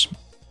curse.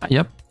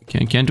 Yep.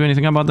 Can't do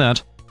anything about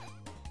that.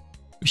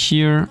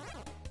 Here.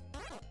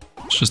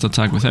 Let's just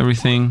attack with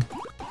everything.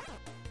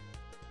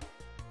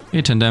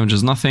 Okay, 10 damage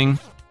is nothing.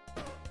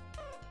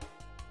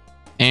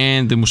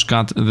 And the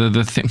muscat,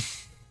 the thing.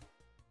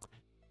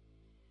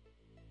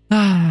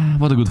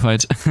 What a good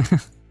fight.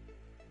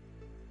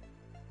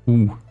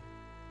 Ooh.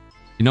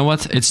 You know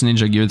what? It's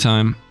Ninja Gear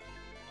time.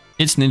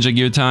 It's Ninja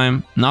Gear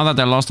time. Now that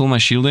I lost all my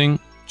shielding,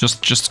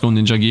 just go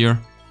Ninja Gear.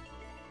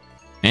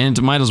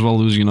 And might as well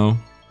lose, you know.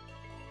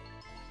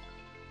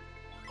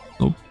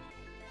 Nope.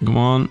 Come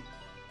on.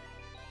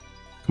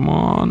 Come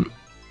on.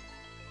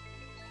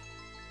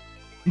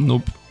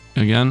 Nope.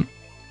 Again.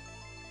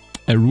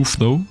 A roof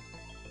though.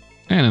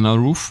 And another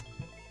roof.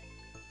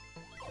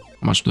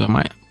 How much do I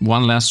have?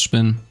 One last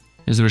spin.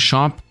 Is there a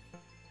shop?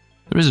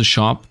 There is a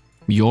shop.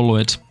 YOLO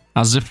it.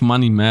 As if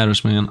money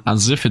matters, man.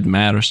 As if it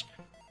matters.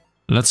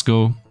 Let's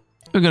go.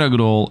 We got a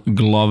good old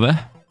glove.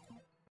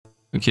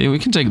 Okay, we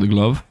can take the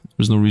glove.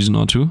 There's no reason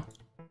not to.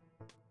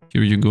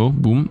 Here you go.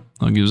 Boom.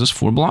 That gives us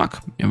 4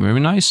 block. Yeah, very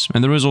nice.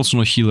 And there is also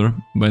no healer,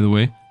 by the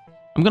way.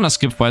 I'm gonna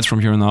skip fights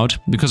from here on out,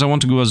 because I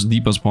want to go as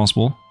deep as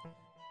possible.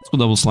 Let's go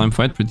double slime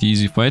fight. Pretty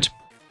easy fight.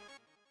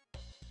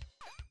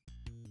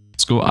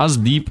 Let's go as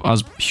deep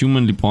as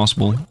humanly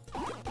possible.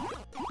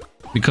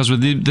 Because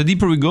with the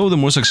deeper we go, the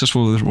more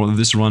successful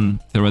this run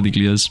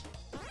theoretically is.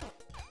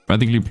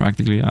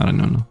 Practically, I don't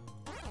know.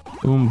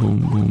 Boom, boom,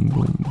 boom,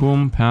 boom,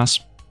 boom. Pass.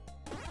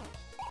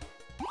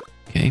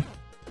 Okay.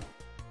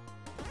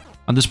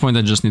 At this point,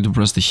 I just need to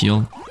press the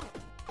heal.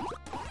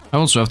 I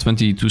also have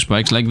 22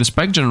 spikes. Like, the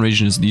spike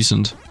generation is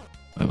decent.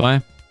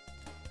 Bye-bye.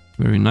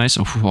 Very nice.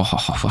 Oh,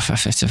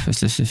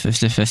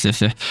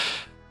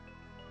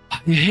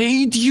 I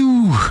hate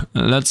you!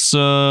 Let's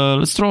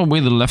throw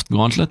away the left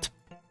gauntlet.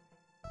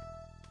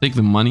 Take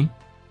the money.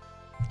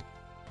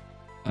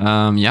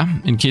 Yeah,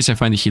 in case I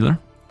find a healer.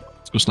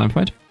 Let's go slime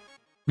fight.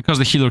 Because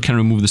the healer can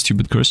remove the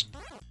stupid curse.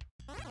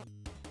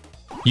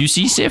 You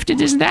see, Sifd,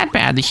 it isn't that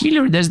bad. The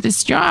healer does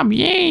this job.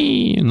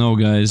 Yay! No,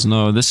 guys,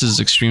 no. This is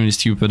extremely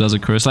stupid as a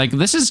curse. Like,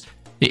 this is...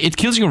 It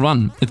kills your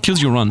run. It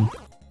kills your run.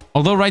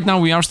 Although right now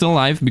we are still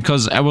alive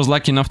because I was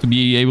lucky enough to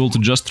be able to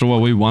just throw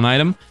away 1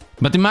 item.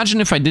 But imagine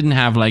if I didn't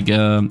have like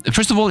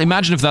first of all,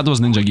 imagine if that was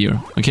Ninja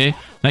Gear, okay?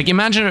 Like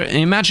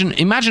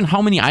imagine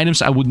how many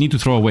items I would need to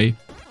throw away.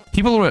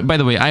 People were, by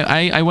the way,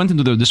 I went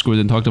into their Discord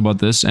and talked about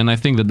this, and I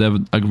think that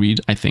they've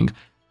agreed, I think.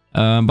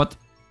 But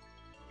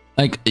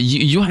like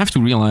you have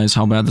to realize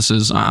how bad this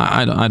is.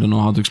 I don't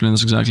know how to explain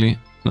this exactly.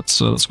 Let's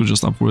go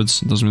just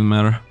upwards. It doesn't really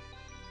matter.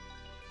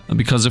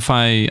 Because if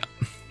I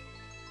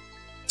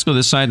let's go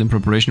this side in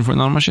preparation for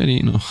another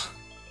machete, no.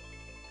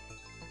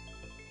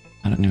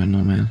 I don't even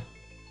know, man.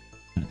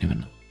 I don't even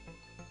know.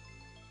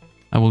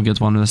 I will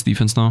get 1 less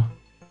defense now.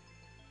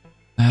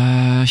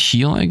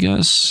 Heal, I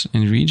guess,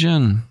 in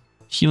region.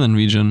 Heal in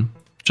region,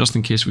 just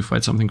in case we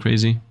fight something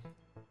crazy.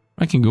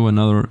 I can go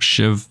another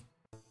Shiv.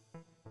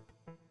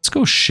 Let's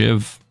go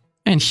Shiv.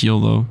 And heal,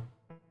 though.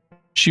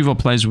 Shiv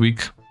applies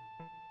weak.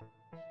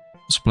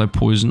 Let's apply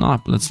poison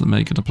up. Let's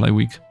make it apply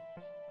weak.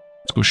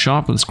 Let's go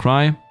sharp. Let's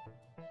cry.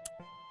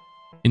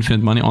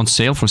 Infinite money on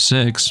sale for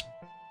 6.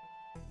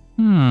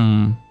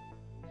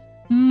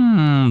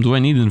 Do I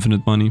need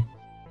infinite money?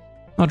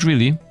 Not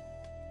really.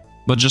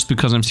 But just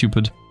because I'm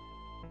stupid.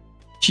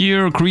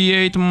 Here,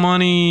 create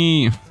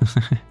money!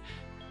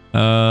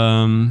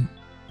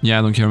 Yeah,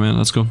 I don't care, man.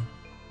 Let's go.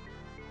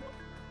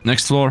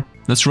 Next floor.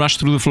 Let's rush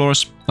through the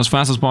floors as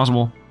fast as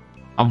possible.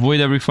 Avoid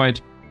every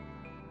fight.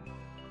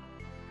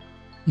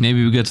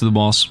 Maybe we get to the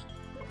boss.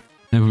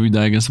 Maybe we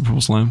die against the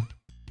purple slime.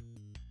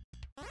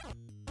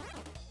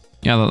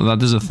 Yeah,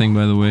 that is a thing,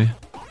 by the way.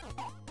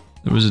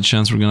 There is a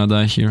chance we're gonna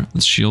die here.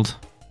 Let's shield.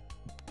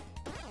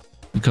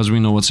 Because we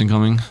know what's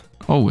incoming.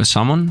 Oh, a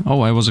summon?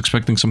 Oh, I was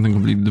expecting something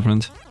completely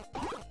different.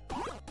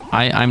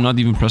 I'm not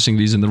even pressing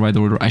these in the right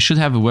order. I should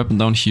have a weapon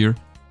down here.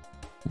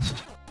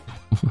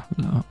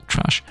 No,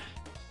 trash.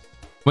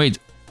 Wait,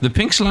 the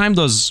pink slime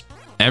does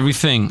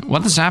everything.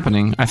 What is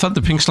happening? I thought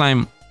the pink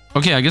slime...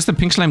 Okay, I guess the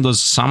pink slime does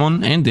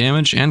summon and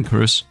damage and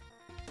curse.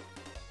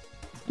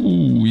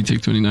 Ooh, we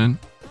take 29.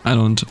 I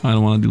don't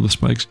want to deal with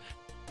spikes.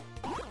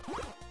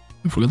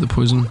 I forgot the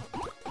poison.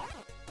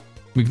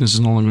 Weakness is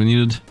no longer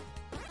needed.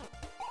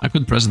 I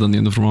could press it on the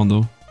end of the round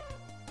though.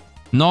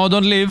 No,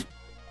 don't leave.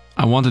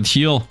 I wanted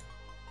heal.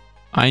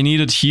 I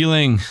needed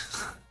healing.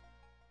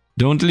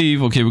 Don't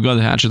leave. Okay, we got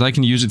a hatchet. I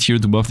can use it here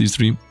to buff these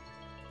 3.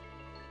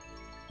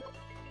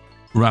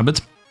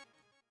 Rabbit.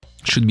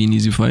 Should be an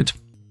easy fight.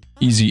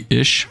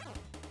 Easy-ish.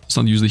 Let's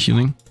not use the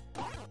healing.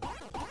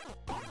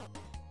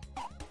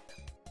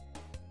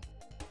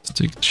 Let's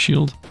take the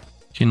shield.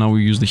 Okay, now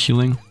we use the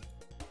healing.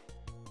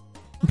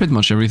 Pretty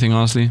much everything,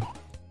 honestly.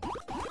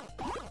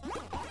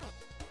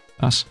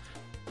 Pass.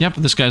 Yep,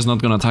 this guy's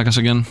not gonna attack us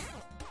again.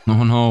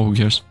 No, no, who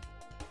cares?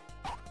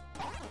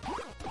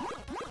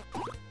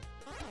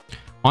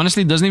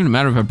 Honestly, it doesn't even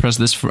matter if I press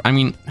this for... I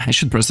mean, I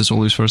should press this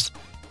always first.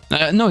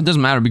 No, it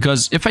doesn't matter,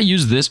 because if I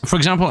use this... For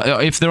example,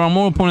 if there are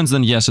more opponents,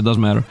 then yes, it does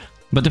matter.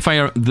 But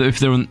if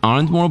there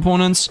aren't more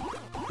opponents,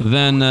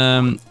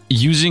 then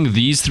using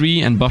these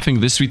 3 and buffing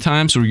this 3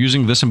 times, or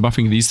using this and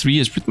buffing these 3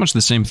 is pretty much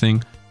the same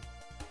thing.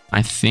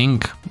 I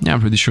think. Yeah,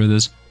 I'm pretty sure it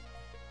is.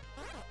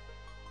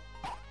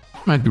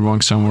 Might be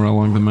wrong somewhere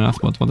along the math,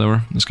 but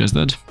whatever. This guy's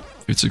dead.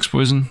 56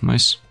 poison.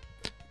 Nice.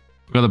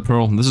 We got a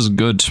pearl. This is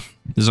good.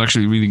 This is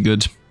actually really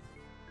good.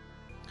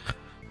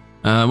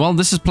 Well,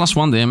 this is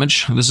 +1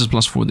 damage. This is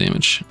 +4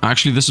 damage.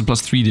 Actually, this is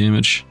 +3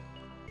 damage.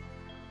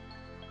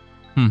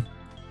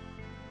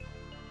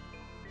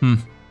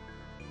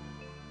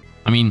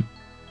 I mean,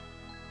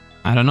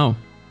 I don't know.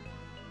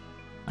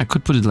 I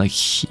could put it like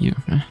here.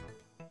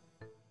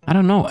 I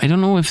don't know. I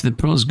don't know if the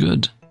pearl is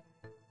good.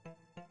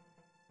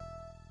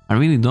 I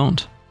really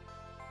don't.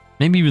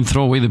 Maybe even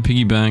throw away the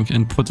piggy bank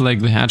and put like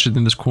the hatchet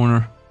in this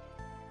corner.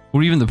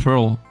 Or even the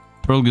pearl.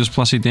 Pearl gives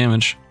 +8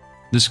 damage.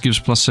 This gives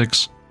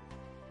 +6.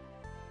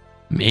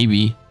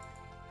 Maybe.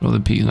 Throw the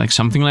piggy, like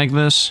something like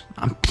this.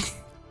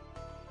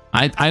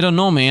 I don't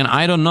know, man.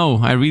 I don't know.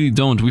 I really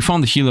don't. We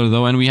found the healer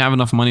though, and we have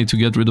enough money to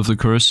get rid of the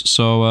curse.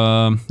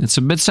 So it's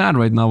a bit sad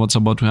right now what's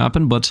about to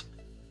happen, but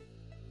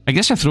I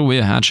guess I throw away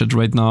a hatchet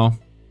right now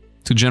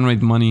to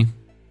generate money.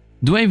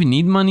 Do I even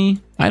need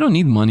money? I don't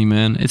need money,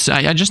 man.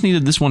 I just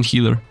needed this one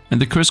healer, and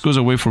the curse goes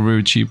away for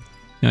very cheap.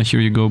 Yeah, here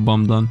you go.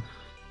 Bomb done.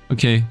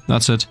 Okay,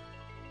 that's it.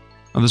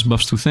 Now this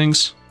buffs 2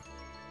 things.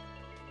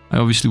 I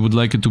obviously would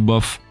like it to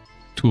buff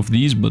 2 of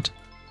these, but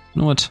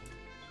you know what?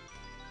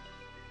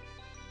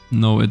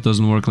 No, it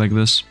doesn't work like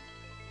this.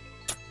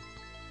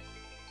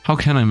 How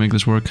can I make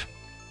this work?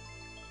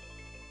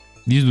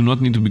 These do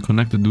not need to be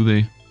connected, do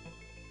they?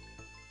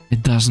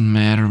 It doesn't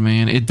matter,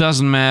 man. It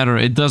doesn't matter.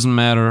 It doesn't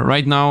matter.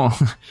 Right now,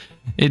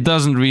 it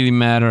doesn't really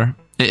matter.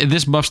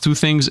 This buffs 2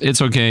 things.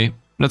 It's okay.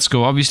 Let's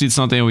go. Obviously, it's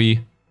not AoE.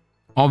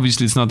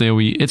 Obviously, it's not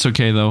AoE. It's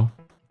okay, though.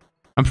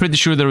 I'm pretty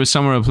sure there is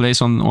somewhere a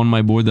place on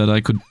my board that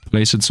I could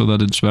place it so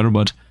that it's better,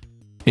 but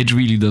it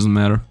really doesn't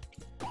matter.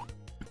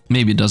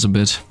 Maybe it does a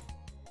bit.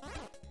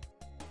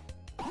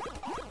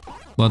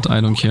 But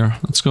I don't care.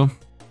 Let's go.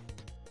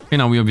 Okay,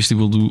 now we obviously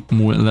will do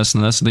more, less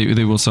and less.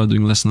 They will start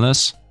doing less and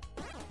less.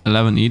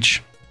 11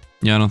 each.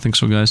 Yeah, I don't think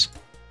so, guys.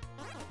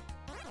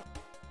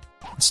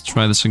 Let's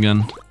try this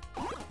again.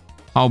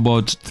 How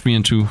about 3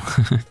 and 2?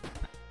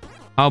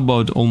 How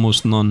about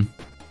almost none?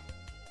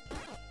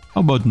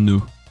 How about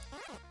no?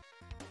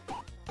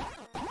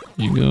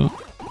 Here you go.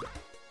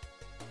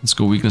 Let's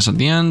go weakness at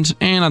the end.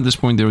 And at this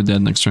point, they were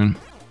dead next turn.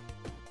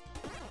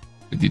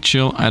 Pretty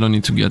chill. I don't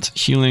need to get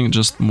healing,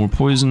 just more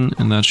poison,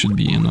 and that should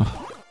be enough.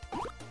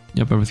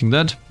 Yep, everything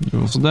dead.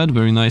 You're also dead.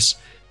 Very nice.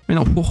 You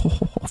know,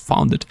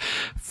 found it.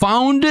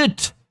 Found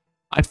it!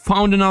 I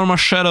found an armor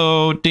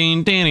shadow.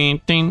 Ding, ding,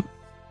 ding, ding.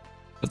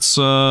 Let's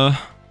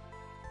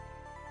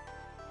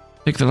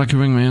take the lucky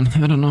ring, man.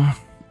 I don't know.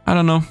 I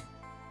don't know.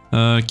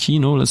 Key,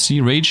 no. Let's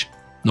see. Rage.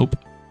 Nope.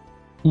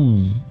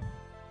 Ooh.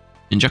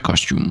 Ninja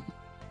costume.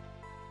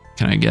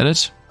 Can I get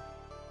it?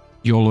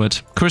 YOLO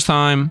it. Curse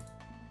time.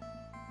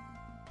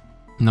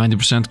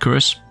 90%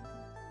 curse.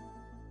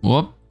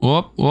 Whoop,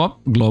 whoop, whoop.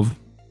 Glove.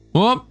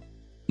 Whoop.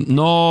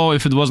 No,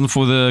 if it wasn't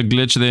for the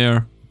glitch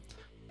there.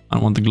 I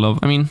don't want the glove.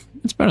 I mean,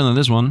 it's better than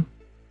this one.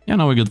 Yeah,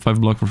 now we get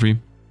 5 block for free.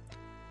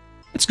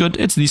 It's good.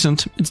 It's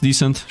decent. It's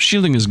decent.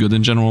 Shielding is good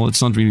in general.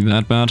 It's not really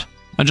that bad.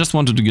 I just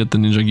wanted to get the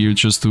ninja gear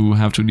just to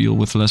have to deal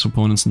with less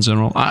opponents in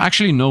general.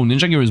 Actually, no.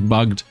 Ninja gear is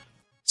bugged.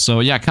 So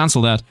yeah,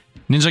 cancel that.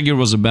 Ninja gear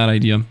was a bad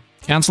idea.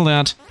 Cancel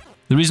that.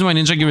 The reason why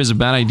ninja gear is a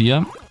bad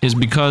idea is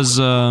because...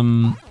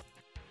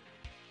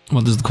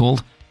 what is it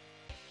called?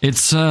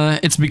 It's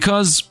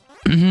because...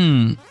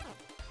 0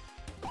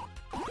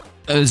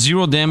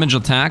 damage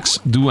attacks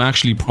do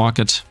actually proc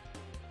it.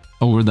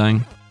 Oh, we're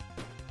dying.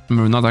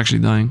 We're not actually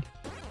dying.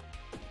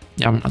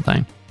 Yeah, we're not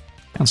dying.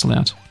 Cancel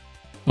that.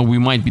 Oh, we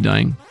might be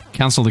dying.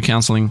 Cancel the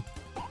canceling.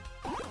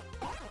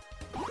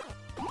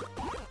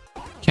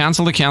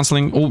 Cancel the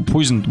canceling. Oh,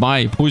 poisoned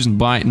by. Poisoned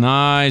by.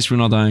 Nice, we're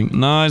not dying.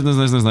 Nice, nice,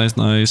 nice, nice, nice,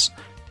 nice.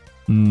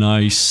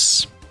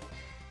 Nice.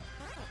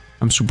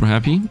 I'm super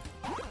happy.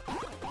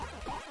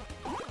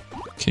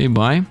 Okay,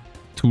 bye.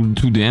 2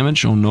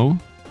 damage. Oh no.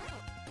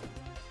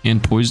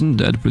 And poison,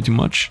 dead pretty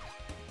much.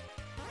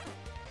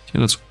 Okay,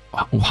 let's...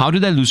 How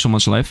did I lose so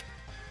much life?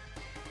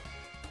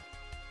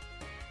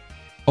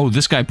 Oh,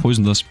 this guy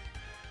poisoned us.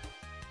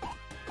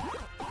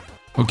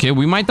 Okay,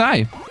 we might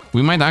die.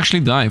 We might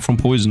actually die from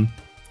poison.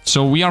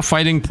 So we are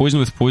fighting poison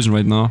with poison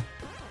right now.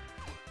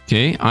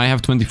 Okay, I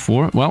have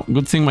 24. Well,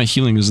 good thing my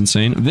healing is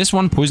insane. This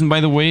one poison, by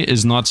the way,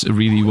 is not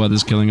really what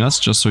is killing us,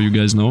 just so you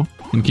guys know.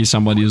 In case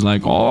somebody is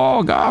like,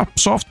 oh god,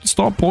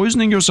 stop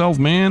poisoning yourself,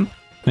 man.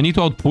 I need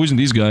to out-poison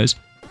these guys.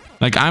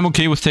 Like, I'm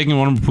okay with taking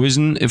one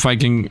poison if I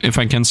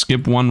can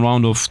skip one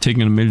round of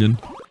taking a million.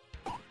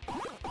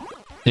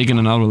 Taking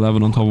another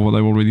 11 on top of what I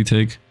already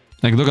take.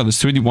 Like, look at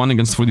this, 31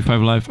 against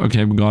 45 life.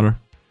 Okay, we got her.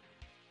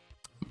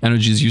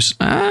 Energy is useless.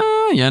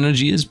 Yeah,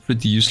 energy is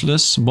pretty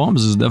useless.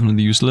 Bombs is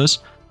definitely useless.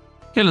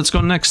 Okay, let's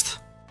go next.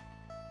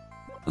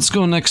 Let's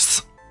go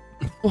next.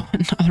 Oh,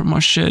 another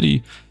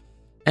machete.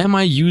 Am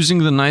I using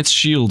the Knight's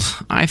Shield?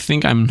 I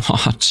think I'm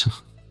not.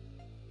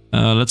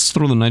 Let's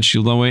throw the Knight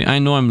Shield away. I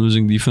know I'm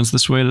losing defense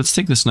this way. Let's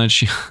take this Knight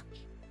Shield.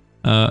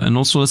 And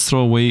also let's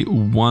throw away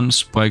one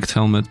spiked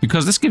helmet.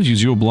 Because this gives you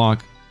 0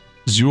 block.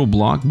 0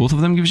 block? Both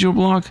of them give 0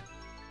 block?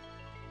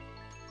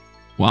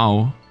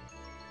 Wow.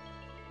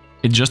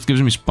 It just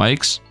gives me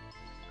spikes.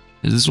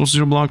 Is this also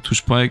 0 block? 2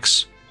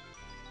 spikes.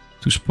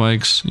 2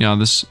 spikes. Yeah,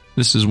 this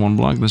is 1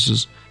 block. This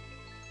is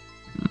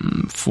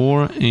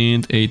 4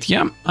 and 8.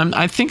 Yeah,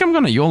 I think I'm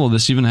gonna YOLO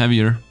this even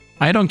heavier.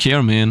 I don't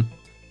care, man.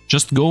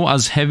 Just go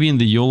as heavy in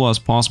the YOLO as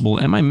possible.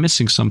 Am I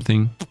missing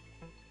something?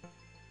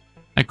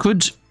 I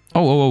could...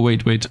 Oh,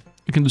 wait.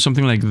 I can do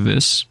something like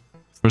this,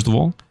 first of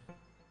all.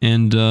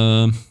 And,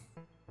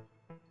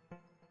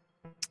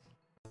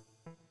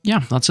 yeah,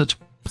 that's it.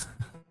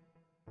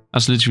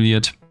 That's literally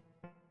it.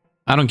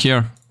 I don't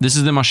care. This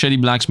is the Machete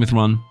Blacksmith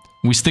run.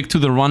 We stick to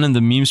the run and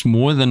the memes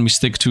more than we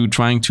stick to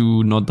trying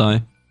to not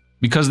die.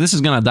 Because this is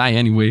gonna die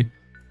anyway.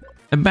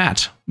 A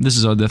bat. This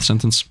is our death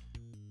sentence.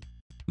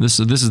 This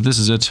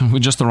is it. We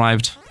just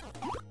arrived.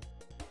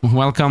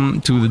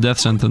 Welcome to the death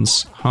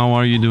sentence. How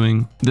are you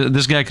doing?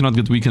 This guy cannot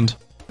get weakened.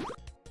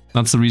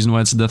 That's the reason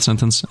why it's a death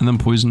sentence. And then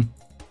poison.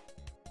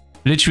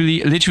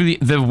 Literally,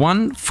 the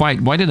one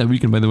fight... Why did I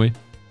weaken, by the way?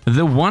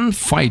 The one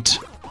fight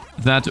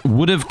that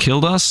would have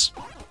killed us...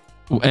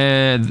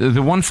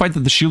 the one fight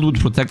that the shield would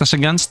protect us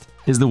against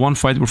is the one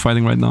fight we're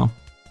fighting right now.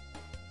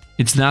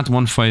 It's that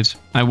one fight.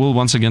 I will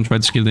once again try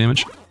to scale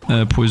damage.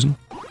 Poison.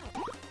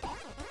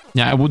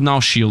 Yeah, I would now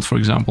shield, for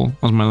example.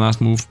 That was my last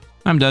move.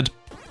 I'm dead.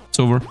 It's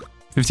over.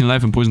 15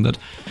 life and poison dead.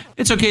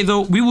 It's okay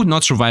though. We would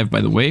not survive,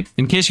 by the way.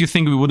 In case you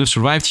think we would have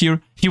survived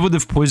here, he would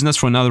have poisoned us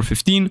for another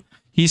 15.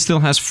 He still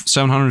has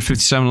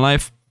 757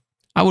 life.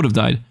 I would have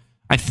died.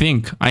 I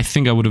think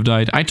I would have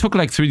died. I took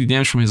like 3D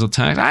damage from his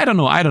attack. I don't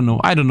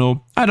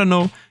know.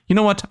 You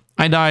know what?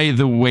 I die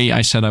the way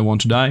I said I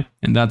want to die.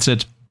 And that's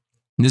it.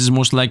 This is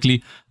most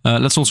likely...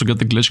 let's also get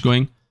the glitch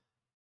going.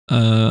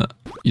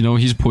 You know,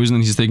 he's poisoned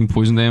and he's taking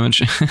poison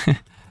damage.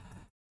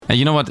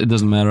 You know what? It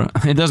doesn't matter.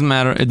 It doesn't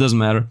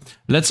matter.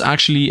 Let's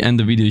actually end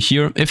the video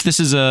here. If this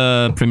is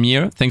a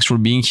premiere, thanks for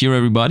being here,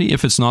 everybody.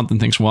 If it's not, then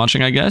thanks for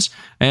watching, I guess.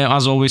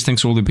 As always,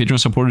 thanks to all the Patreon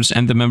supporters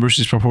and the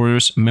membership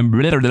supporters.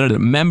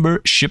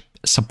 Membership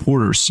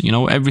supporters. You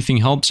know, everything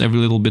helps. Every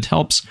little bit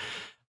helps.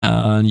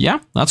 Yeah,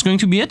 that's going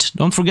to be it.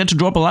 Don't forget to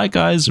drop a like,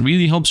 guys. It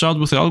really helps out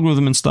with the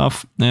algorithm and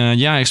stuff.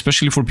 Yeah,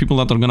 especially for people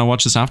that are gonna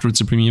watch this after it's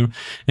a premiere.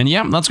 And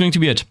yeah, that's going to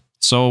be it.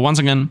 So once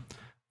again,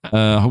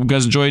 hope you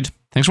guys enjoyed.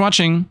 Thanks for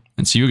watching,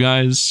 and see you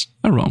guys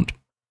around.